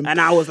happen. And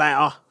I was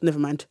like, never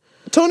mind.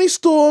 Toni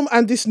Storm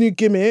and this new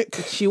gimmick.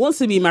 She wants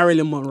to be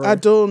Marilyn Monroe.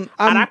 And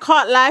I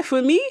can't lie,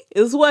 for me,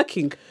 it's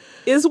working.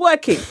 It's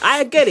working.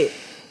 I get it.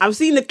 I've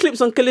seen the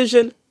clips on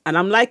Collision and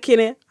I'm liking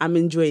it. I'm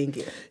enjoying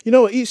it. You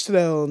know what? Each to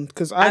their own.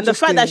 And the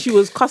fact that she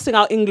was cussing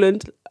out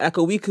England like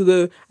a week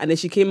ago and then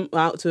she came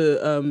out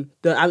to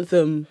the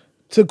anthem.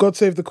 To God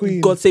Save the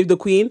Queen. God Save the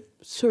Queen.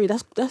 Sorry,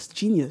 that's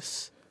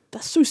genius.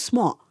 That's so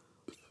smart.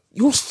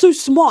 You're so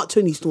smart,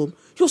 Toni Storm.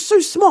 You're so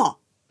smart.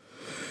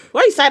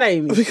 Why are you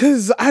side-eyeing me?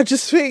 Because I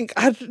just think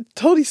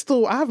Toni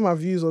Storm. I have my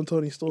views on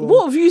Toni Storm.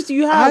 What views do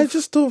you have? I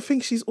just don't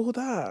think she's all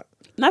that.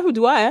 Neither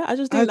do I. I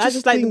just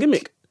like the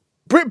gimmick.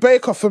 Britt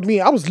Baker, for me,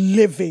 I was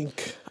living.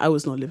 I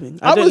was not living.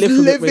 I was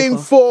living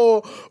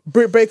for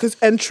Britt Baker's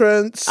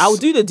entrance. I'll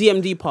do the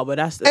DMD part, but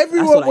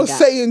everyone was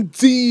saying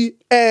DMD,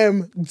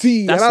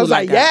 and I was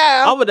like,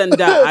 yeah. Other than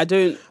that, I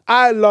don't.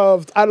 I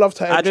loved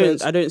her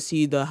entrance. I don't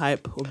see the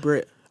hype of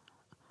Britt.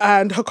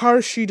 And Hikaru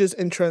Shida's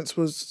entrance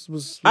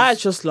was I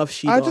just love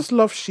Shida. I just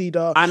love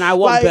Shida, and I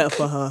want better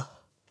for her.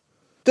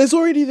 There's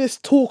already this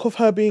talk of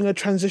her being a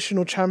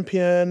transitional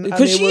champion.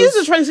 Because she is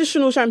a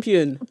transitional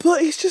champion.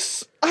 But it's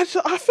just, I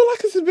feel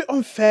like it's a bit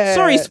unfair.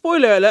 Sorry,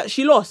 spoiler alert,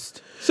 she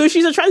lost. So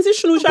she's a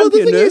transitional champion. But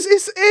the thing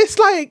is, it's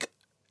like,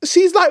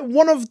 she's like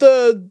one of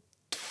the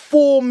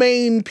four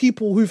main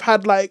people who've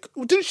had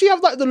didn't she have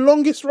the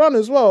longest run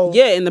as well?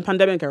 Yeah, in the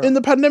pandemic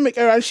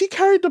era. And she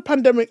carried the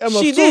pandemic era.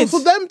 She did. For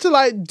them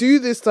to do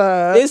this to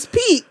her, it's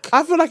peak.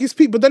 I feel like it's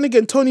peak. But then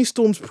again, Toni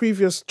Storm's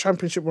previous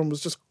championship run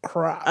was just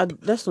crap.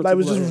 That's not it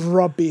was just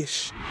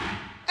rubbish.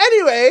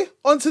 Anyway,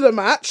 onto the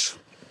match.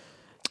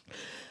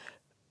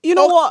 You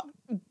know what?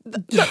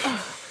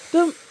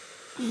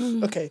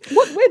 Okay.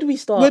 Where do we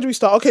start?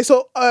 Okay,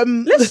 so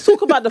let's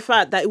talk about the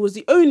fact that it was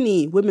the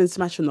only women's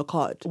match on the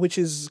card, which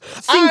is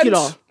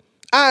singular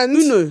and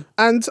Uno.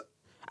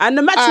 And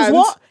the match was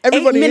what?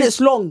 Everybody 8 minutes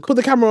long. Put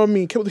the camera on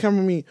me.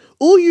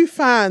 All you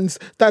fans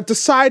that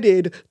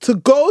decided to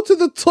go to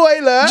the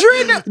toilet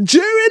during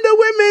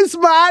the women's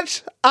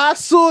match, I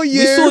saw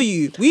you. We saw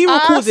you. We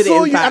recorded it,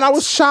 in fact. And I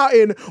was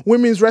shouting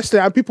women's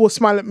wrestling, and people were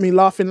smiling at me,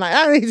 laughing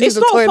like, it's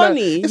not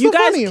funny. You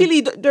guys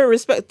clearly don't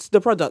respect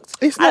the product.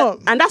 It's not.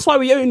 And that's why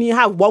we only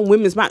have one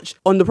women's match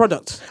on the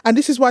product. And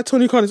this is why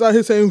Tony Khan is out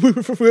here saying...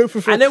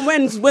 And then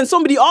when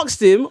somebody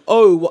asked him,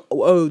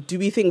 oh, do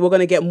we think we're going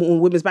to get more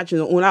women's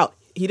matches on All Out?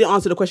 He didn't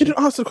answer the question. He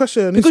didn't answer the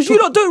question. Because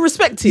you lot don't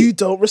respect it. You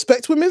don't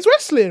respect women's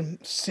wrestling.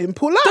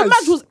 Simple as. The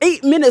match was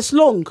 8 minutes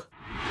long.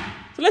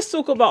 So let's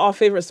talk about our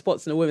favourite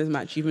spots in the women's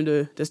match, even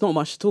though there's not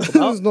much to talk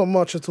about. There's not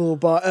much at all,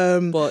 but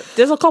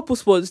there's a couple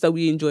spots that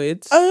we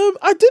enjoyed.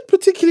 I did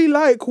particularly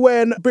like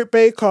when Britt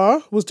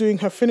Baker was doing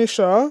her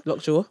finisher,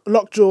 Lockjaw,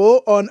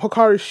 on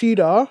Hikaru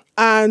Shida,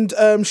 and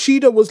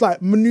Shida was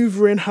like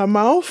manoeuvring her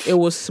mouth. It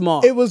was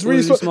smart. It was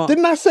really smart.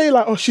 Didn't I say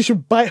like, she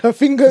should bite her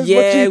fingers?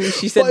 Yeah,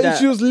 she said that.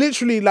 She was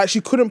literally like,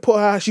 she couldn't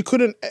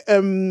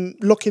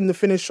lock in the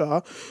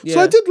finisher. Yeah.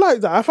 So I did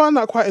like that. I found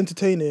that quite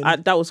entertaining.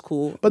 That was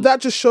cool. But that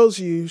just shows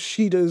you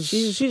Shida's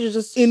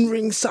just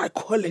in-ring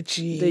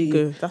psychology. There you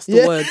go. That's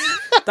the words.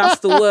 That's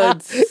the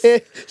words.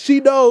 She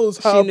knows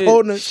her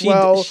opponents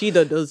well.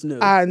 Shida does know.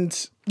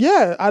 And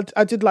yeah,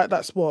 I did like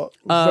that spot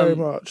very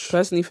much.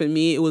 Personally, for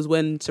me, it was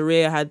when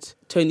Saraya had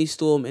Toni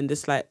Storm in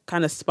this like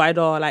kind of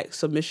spider like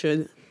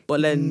submission,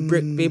 but then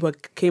Britt Baker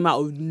came out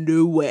of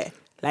nowhere,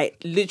 like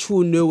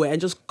literal nowhere,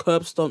 and just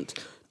curb stomped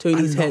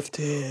Tony's head.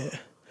 It.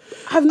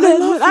 I've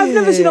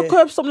never seen a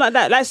curb stomp like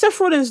that. Like Seth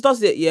Rollins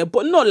does it, yeah,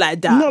 but not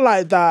like that. Not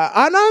like that.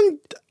 And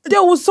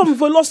there was some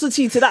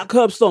velocity to that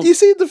curb stomp. You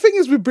see, the thing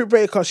is with Britt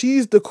Baker,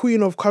 she's the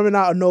queen of coming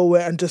out of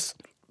nowhere and just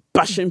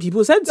bashing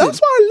people's heads. That's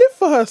why I live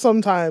for her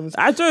sometimes.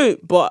 I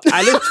don't, but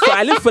I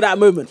live for that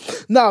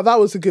moment. No, that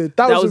was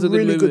a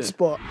really good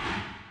spot.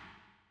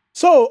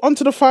 So, on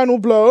to the final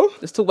blow.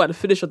 Let's talk about the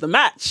finish of the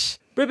match.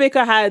 Britt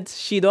Baker had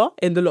Shida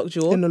in the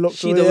lockjaw.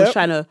 Shida was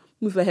trying to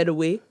move her head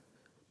away.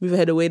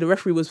 The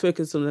referee was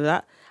focused on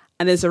that.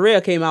 And then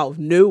Saraya came out of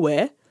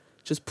nowhere,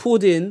 just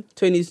pulled in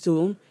Toni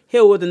Storm,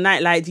 hit with the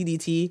Nightlight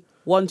DDT.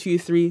 1, 2,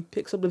 3,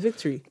 picks up the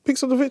victory.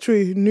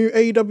 New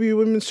AEW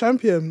Women's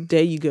Champion.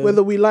 There you go.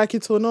 Whether we like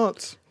it or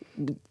not.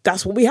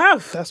 That's what we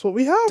have.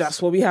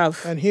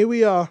 And here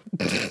we are.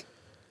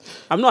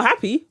 I'm not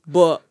happy,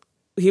 but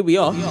here we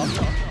are.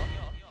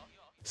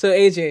 So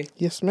AJ.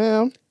 Yes,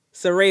 ma'am.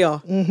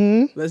 Saraya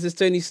versus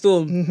Toni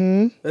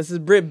Storm versus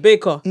Britt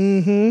Baker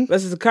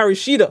versus Hikaru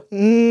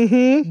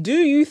Shida. Do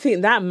you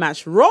think that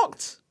match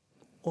rocked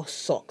or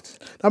sucked?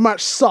 That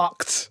match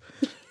sucked.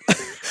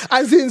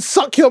 As in,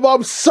 suck your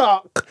mum,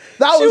 suck.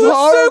 That she was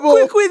horrible.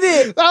 So quick with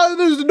it. There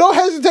was no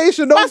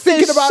hesitation, no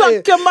thinking about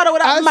it. Suck your mother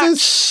with that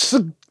match.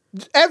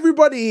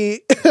 Everybody,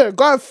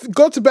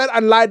 go to bed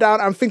and lie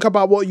down and think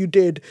about what you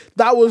did.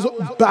 That was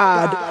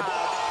bad.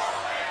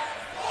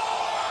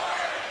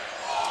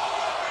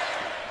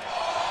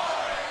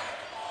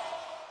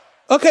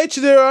 Okay,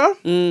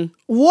 Chidera.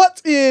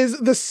 What is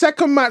the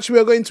second match we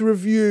are going to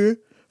review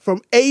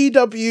from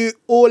AEW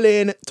All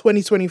In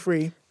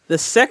 2023? The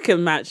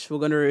second match we're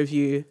going to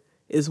review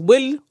is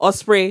Will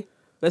Ospreay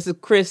versus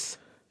Chris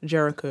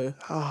Jericho.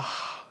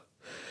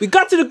 We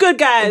got to the good,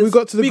 guys. We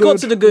got to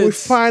the good. We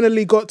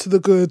finally got to the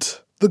good.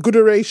 The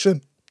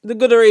gooderation.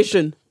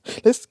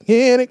 Let's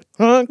get it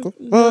in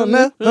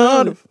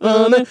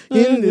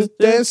this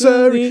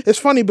dancery. It's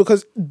funny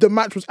because the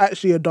match was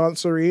actually a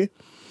dancery.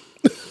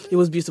 It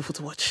was beautiful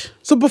to watch.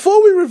 So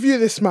before we review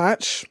this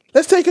match,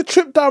 let's take a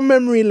trip down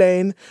memory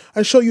lane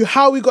and show you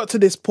how we got to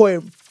this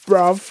point,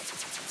 bruv.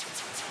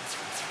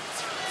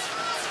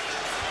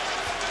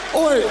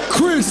 Oi,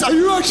 Chris, are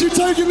you actually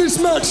taking this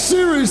match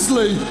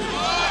seriously?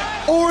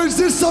 Or is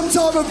this some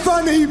type of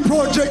vanity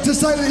project to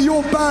say that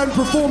your band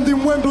performed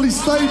in Wembley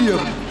Stadium?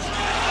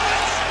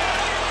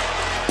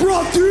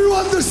 Bruv, do you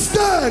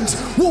understand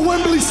what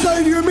Wembley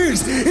Stadium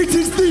is? It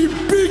is the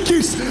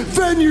biggest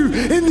venue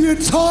in the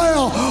entire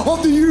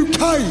of the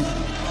UK.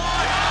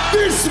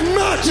 This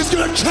match is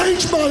going to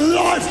change my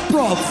life,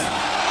 bruv.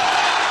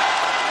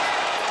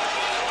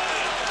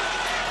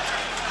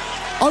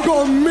 I've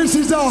got a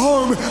missus at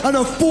home and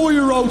a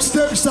 4-year-old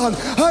stepson.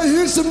 Hey,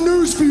 here's some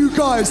news for you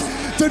guys.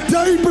 The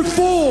day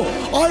before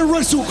I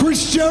wrestle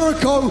Chris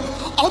Jericho,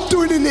 I'm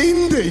doing an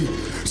indie.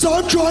 So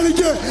I'm trying to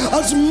get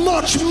as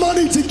much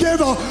money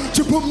together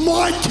to put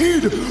my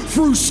kid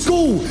through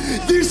school.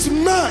 This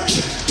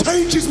match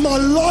changes my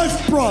life,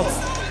 bruv.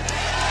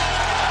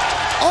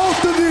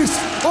 After this,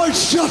 I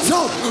shut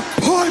up.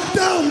 Pipe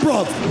down,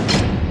 bruv.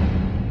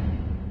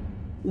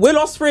 Will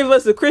Ospreay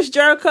versus Chris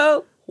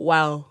Jericho?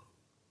 Wow.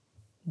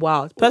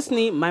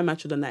 Personally, my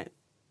match of the night.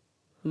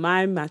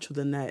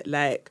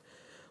 Like,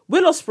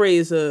 Will Ospreay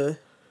is a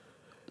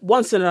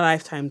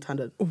once-in-a-lifetime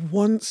talent.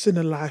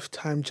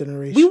 Once-in-a-lifetime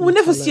generation. We will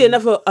never see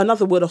another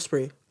Will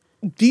Ospreay.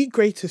 The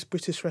greatest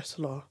British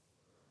wrestler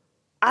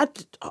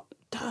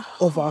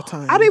of our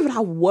time. I don't even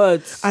have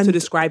words to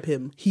describe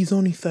him. He's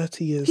only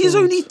 30 years old. He's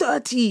only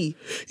 30.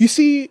 You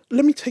see,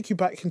 let me take you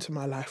back into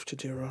my life,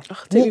 Jadira.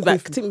 Take me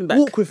back.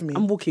 Walk with me.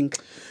 I'm walking.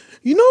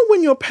 You know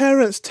when your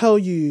parents tell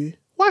you,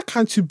 why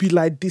can't you be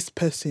like this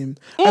person?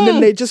 And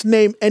then they just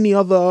name any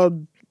other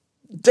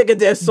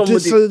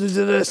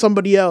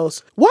somebody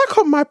else. Why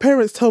can't my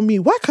parents tell me,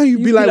 why can't you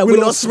be like Will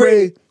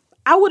Ospreay?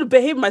 I would have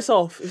behaved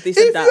myself if they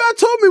said that. If you had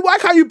told me, why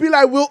can't you be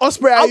like Will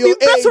Ospreay at your age?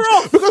 I'll be better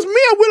off. Because me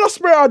and Will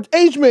Ospreay are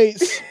age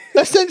mates,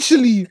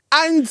 essentially.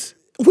 And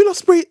Will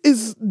Ospreay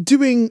is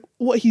doing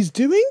what he's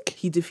doing.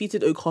 He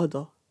defeated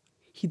Okada.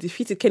 He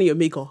defeated Kenny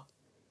Omega.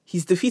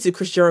 He's defeated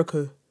Chris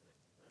Jericho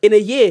in a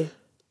year.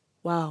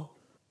 Wow.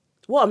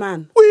 What a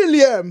man.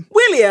 William.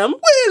 I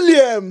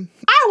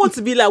want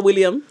to be like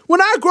William.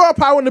 When I grow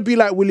up, I want to be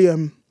like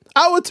William.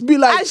 I want to be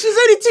like... And she's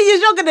only 2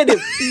 years younger than him.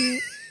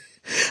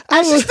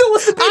 And she still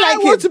wants to be like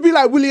him. I want to be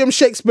like William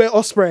Shakespeare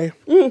Ospreay.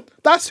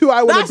 That's who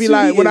I want to be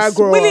like when I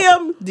grow up.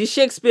 William the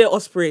Shakespeare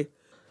Ospreay.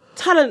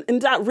 Talent in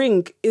that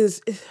ring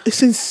is...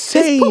 It's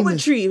insane. It's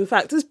poetry, in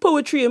fact. It's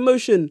poetry in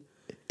motion.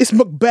 It's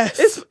Macbeth.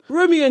 It's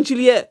Romeo and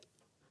Juliet.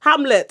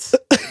 Hamlet.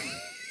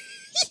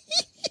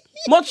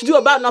 Much ado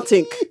about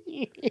nothing.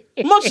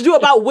 Much ado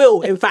about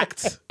Will, in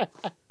fact.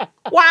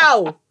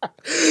 Wow.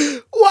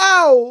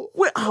 Will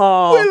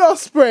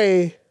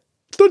Ospreay.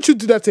 Don't you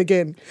do that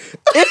again.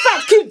 In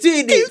fact, keep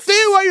doing it. Keep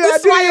saying what you're doing.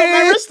 This is why you're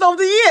my wrestler of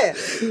the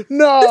year.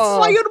 No. This is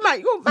why you're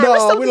my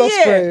wrestler of Will the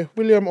year. Ospreay.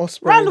 William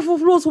Ospreay. Round of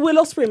applause for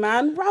Will Ospreay,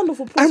 man. Round of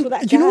applause for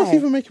that guy. You know what's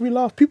even making me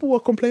laugh? People were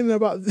complaining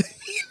about this.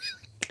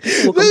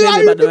 You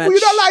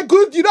don't like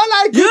good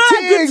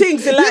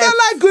things. In life. You don't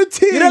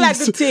like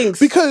good things.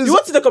 Because you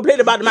wanted to complain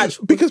about the match.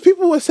 Because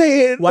people were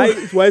saying why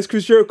is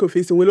Chris Jericho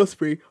facing Will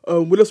Ospreay?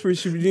 Will Ospreay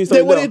should be doing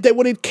something. They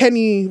wanted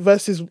Kenny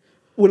versus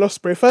Will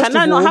Ospreay. Can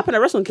that not happen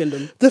at Wrestle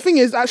Kingdom? The thing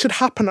is, that should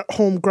happen at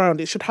home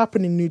ground. It should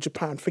happen in New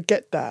Japan.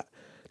 Forget that.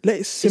 Let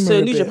it simmer. It's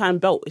a New Japan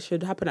belt. It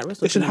should happen at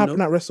Wrestle Kingdom. It should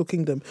happen at Wrestle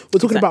Kingdom. We're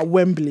talking about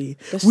Wembley.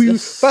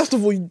 First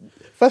of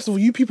all,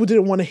 you people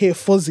didn't want to hear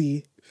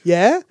Fuzzy.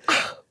 Yeah.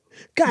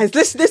 Guys,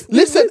 listen.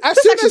 As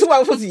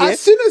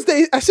soon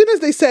as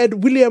they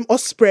said William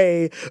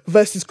Ospreay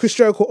versus Chris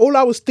Jericho, all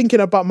I was thinking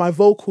about my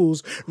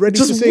vocals, ready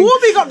to sing,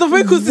 warming up the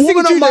vocals,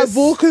 warming up my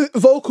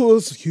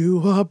vocals.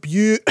 You are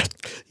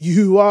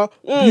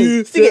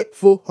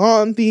beautiful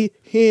on the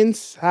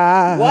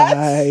inside. What?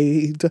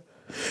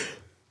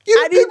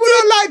 People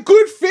don't like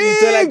good things.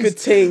 You don't like good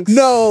things.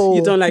 No,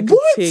 you don't like good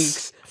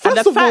things. And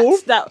the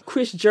fact that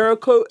Chris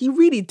Jericho, he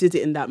really did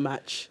it in that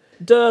match.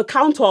 The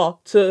counter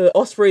to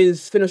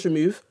Ospreay's finisher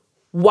move.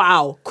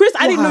 Wow. Chris,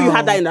 I didn't know you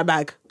had that in the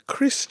bag.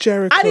 Chris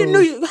Jericho. I didn't know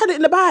you had it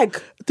in the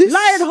bag.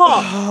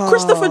 Lionheart.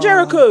 Christopher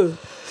Jericho.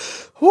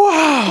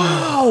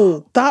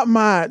 Wow. That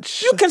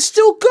match. You can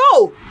still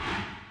go.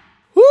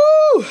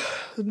 Woo.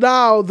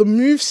 Now, the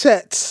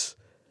moveset.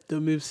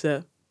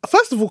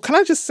 First of all, can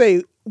I just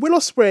say, Will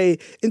Ospreay,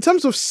 in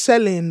terms of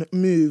selling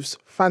moves,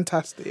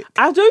 fantastic.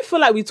 I don't feel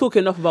like we talk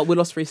enough about Will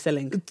Ospreay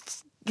selling.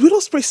 Will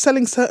Ospreay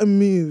selling certain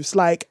moves,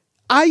 like,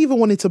 I even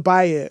wanted to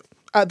buy it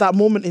at that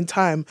moment in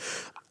time.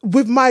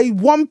 With my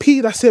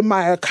 1p that's in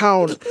my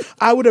account,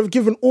 I would have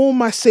given all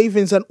my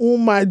savings and all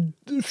my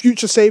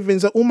future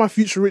savings and all my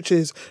future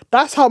riches.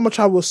 That's how much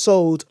I was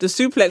sold. The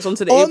suplex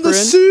onto the apron. On the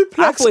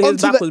suplex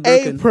onto the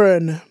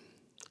apron.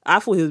 I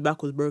thought his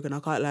back was broken, I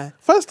can't lie.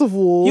 First of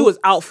all... He was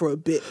out for a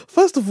bit.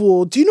 First of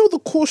all, do you know the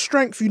core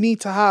strength you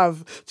need to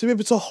have to be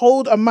able to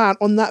hold a man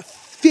on that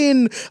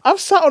thin... I've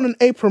sat on an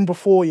apron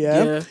before,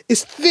 yeah?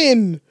 It's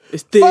thin.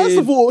 First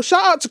of all,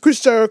 shout out to Chris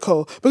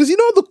Jericho, because you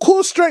know the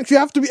core strength you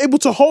have to be able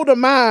to hold a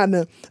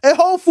man, a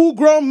whole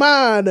full-grown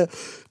man,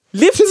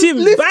 lift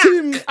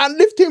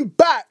him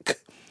back.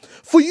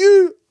 For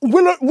you,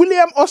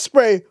 William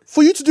Ospreay,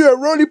 for you to do a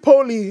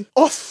roly-poly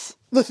off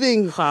the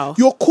thing,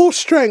 your core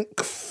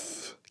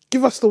strength,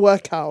 give us the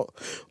workout.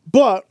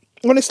 But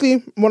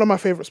honestly, one of my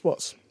favourite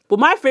spots. But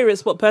my favourite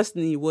spot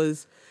personally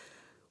was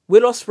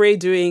Will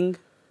Ospreay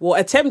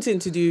attempting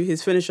to do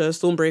his finisher,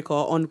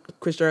 Stormbreaker, on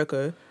Chris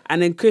Jericho,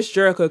 and then Chris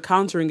Jericho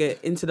countering it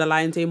into the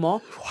Lion Tamer.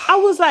 I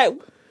was like,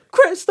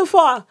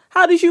 Christopher,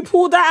 how did you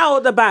pull that out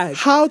of the bag?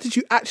 How did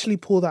you actually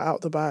pull that out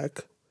of the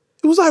bag?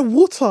 It was like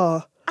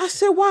water. I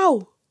said,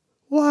 wow.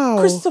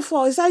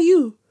 Christopher, is that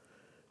you?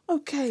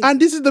 Okay. And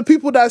this is the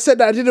people that said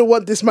that I didn't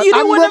want this match.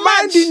 I'm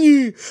reminding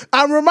you,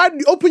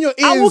 open your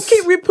ears. I will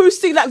keep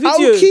reposting that video. I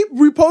will keep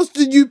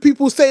reposting you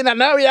people saying that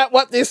now we don't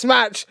want this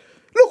match.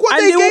 Look what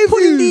they gave you. And they were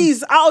pulling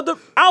these out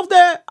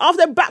of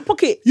their back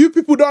pocket. You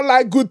people don't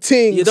like good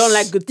things. You don't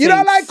like good things. You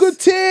don't like good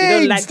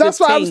things. That's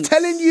what I was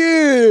telling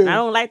you. I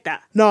don't like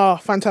that. No,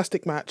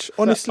 fantastic match.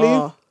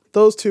 Honestly,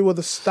 those two were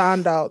the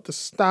standout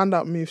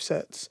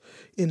movesets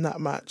in that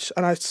match.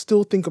 And I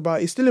still think about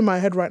it. It's still in my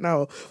head right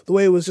now. The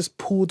way it was just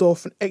pulled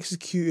off and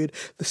executed.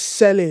 The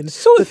selling,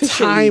 the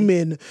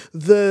timing,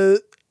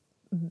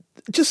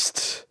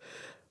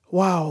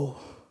 wow.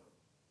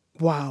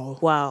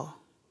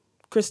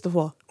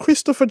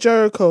 Christopher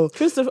Jericho.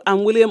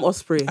 And William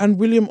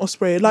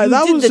Ospreay. Like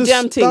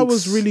that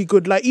was really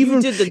good. Like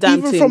even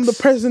from the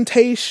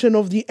presentation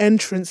of the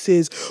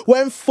entrances,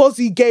 when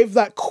Fozzy gave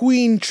that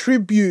Queen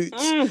tribute,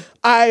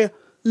 I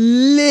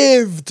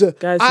lived.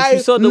 Guys, if you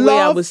saw the way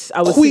I was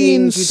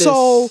Queen singing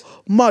so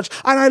much.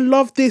 And I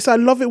love this. I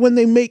love it when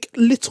they make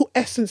little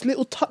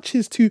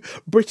touches to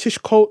British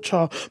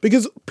culture.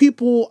 Because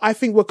people, I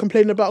think, were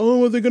complaining about,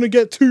 are they going to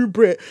get too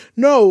Brit?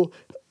 No.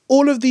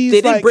 All of these... They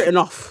did Britain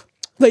off.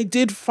 They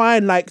did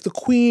find like the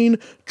Queen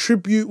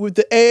tribute with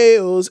the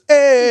Ales.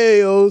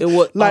 It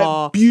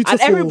was beautiful.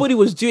 And everybody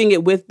was doing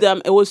it with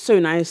them. It was so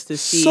nice to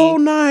see. So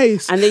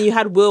nice. And then you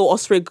had Will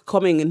Ospreay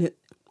coming and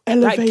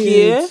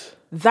elevated.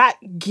 That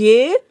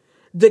gear,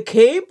 the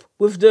cape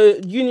with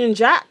the Union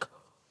Jack.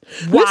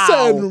 Wow.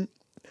 Listen,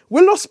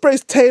 Will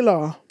Ospreay's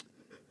Taylor.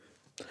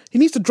 He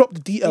needs to drop the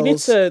details. You need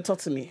to talk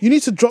to me. You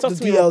need to drop the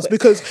details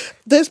because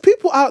there's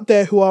people out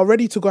there who are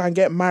ready to go and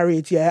get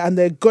married, yeah, and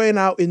they're going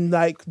out in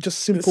like just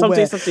simple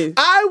wear. Something.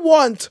 I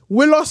want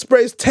Will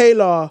Ospreay's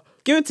Taylor.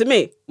 Give it to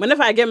me.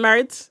 Whenever I get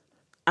married,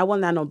 I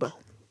want that number.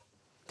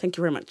 Thank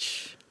you very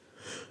much.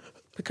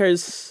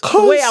 Because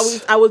the way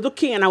I was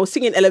looking and I was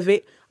singing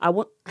Elevate, I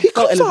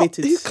felt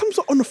elevated. He comes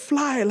up on the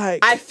fly,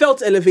 like I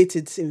felt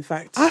elevated. In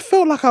fact, I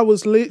felt like I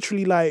was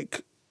literally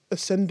like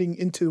ascending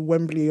into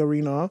Wembley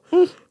Arena.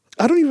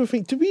 I don't even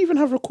think. Did we even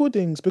have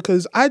recordings?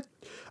 Because I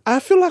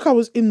feel like I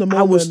was in the moment.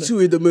 I was too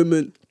in the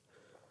moment.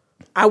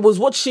 I was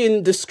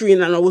watching the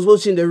screen and I was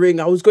watching the ring.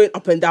 I was going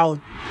up and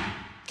down.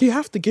 You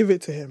have to give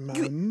it to him,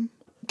 man.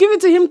 Give it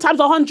to him times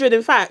 100.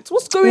 In fact,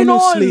 what's going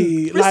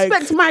Honestly, on?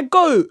 Respect my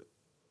goat.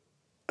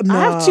 Nah.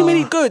 I have too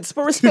many goats,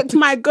 but respect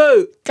my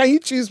goat. Can you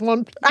choose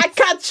one? I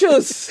can't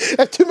choose.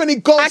 I have too many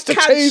goats to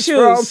choose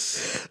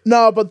from.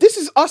 No, but this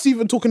is us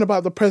even talking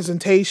about the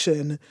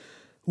presentation.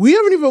 We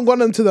haven't even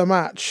gone into the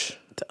match.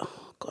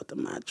 Oh God, the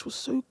match was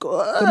so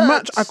good. The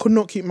match, I could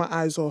not keep my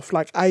eyes off.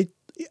 Like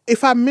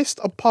if I missed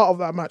a part of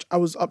that match, I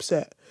was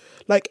upset.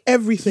 Like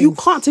everything. You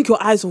can't take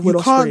your eyes off Will Ospreay.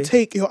 You can't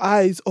take your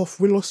eyes off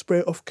Will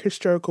Ospreay, off Chris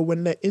Jericho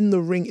when they're in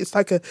the ring. It's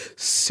like a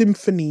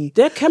symphony.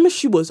 Their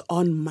chemistry was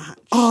unmatched.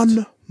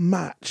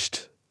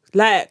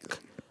 Like,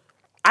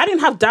 I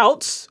didn't have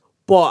doubts,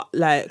 but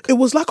like it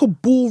was like a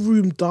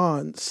ballroom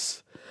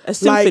dance. A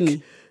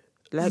symphony.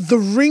 Like the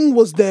ring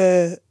was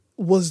their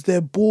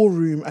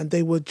ballroom and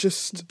they were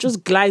just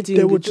gliding.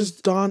 They were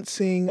just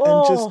dancing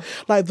and just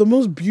like the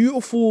most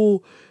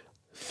beautiful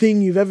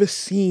thing you've ever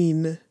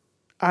seen.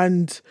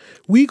 And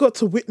we got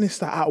to witness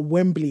that at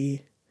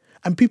Wembley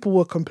and people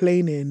were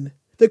complaining.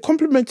 They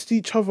complimented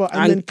each other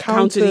and then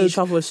countered each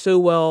other so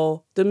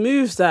well. The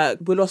moves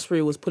that Will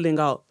Ospreay was pulling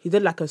out, he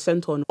did like a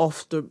senton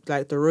off the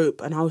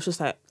rope, and I was just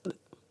like,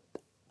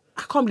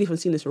 I can't believe I'm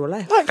seeing this in real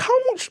life. Like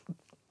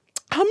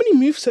how many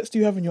movesets do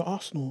you have in your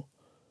arsenal?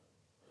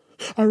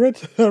 I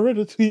read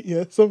a tweet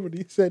here.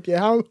 Somebody said, yeah,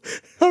 how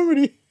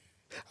many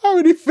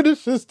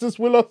finishes does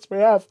Will Ospreay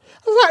have?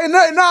 I was like,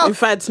 not enough. In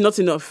fact, not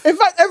enough. In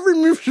fact, every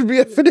move should be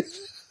a finish.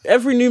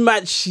 Every new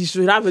match, he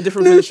should have a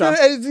different finisher.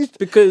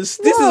 Because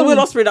this is Will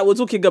Ospreay that we're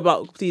talking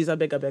about. Please, I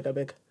beg.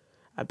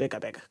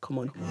 Come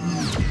on.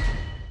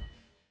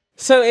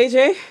 So,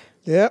 AJ?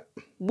 Yeah?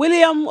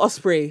 William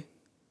Ospreay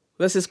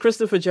versus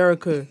Christopher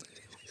Jericho.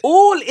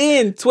 All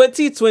in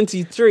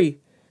 2023.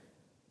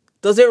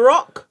 Does it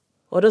rock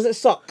or does it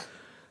suck?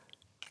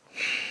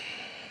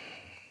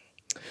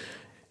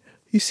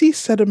 You see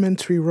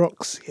sedimentary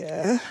rocks,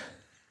 yeah?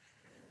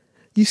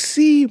 You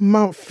see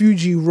Mount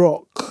Fuji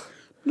rock.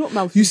 Not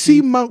Mount Fuji. You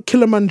see Mount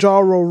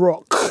Kilimanjaro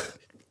rock.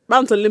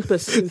 Mount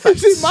Olympus, in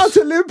fact. You see Mount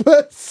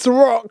Olympus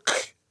rock.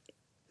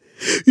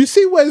 You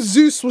see where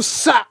Zeus was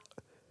sat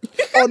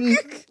on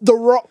the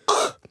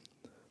rock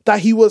that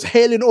he was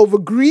hailing over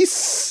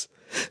Greece.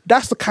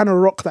 That's the kind of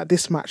rock that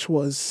this match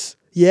was.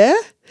 Yeah?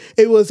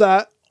 It was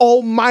an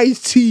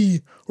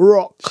almighty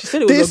rock. She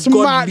said it was this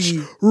match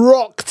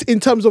rocked in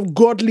terms of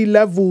godly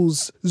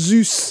levels.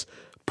 Zeus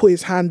put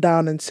his hand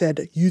down and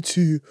said, you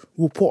two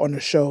will put on a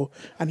show.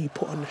 And he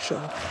put on the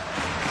show.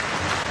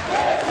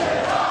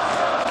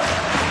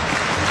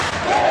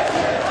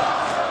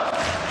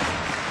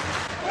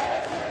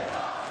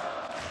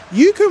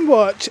 You can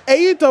watch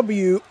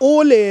AEW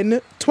All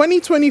In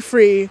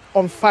 2023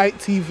 on Fight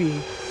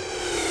TV.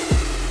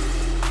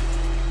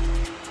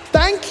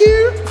 Thank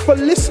you for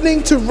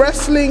listening to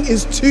Wrestling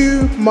is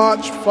Too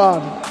Much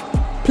Fun.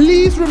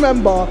 Please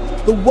remember,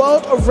 the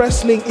world of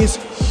wrestling is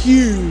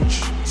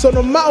huge. So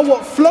no matter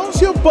what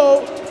floats your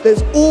boat,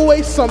 there's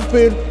always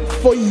something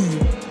for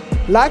you.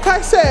 Like I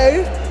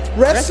say,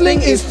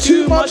 wrestling is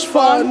too much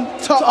fun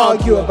to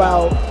argue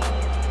about.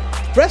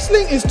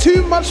 Wrestling is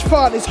Too Much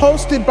Fun is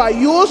hosted by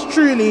yours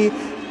truly,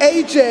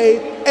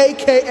 AJ,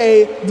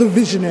 aka The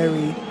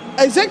Visionary.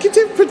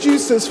 Executive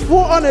producers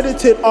for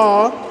Unedited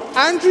are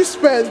Andrew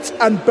Spence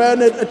and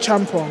Bernard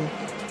Achampong.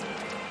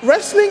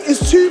 Wrestling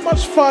is Too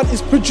Much Fun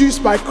is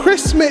produced by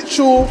Chris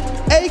Mitchell,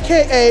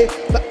 aka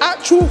The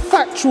Actual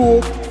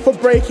Factual for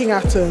Breaking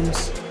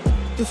Atoms.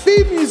 The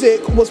theme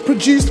music was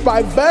produced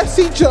by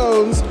Versi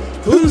Jones,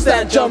 Who's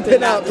That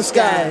Jumping Out the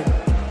Sky?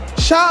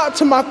 Shout out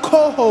to my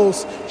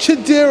co-host,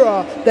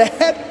 Chidira, the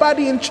head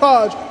baddie in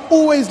charge,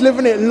 always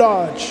living it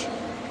large.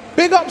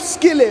 Big up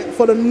Skillet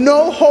for the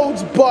no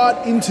holds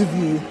barred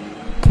interview.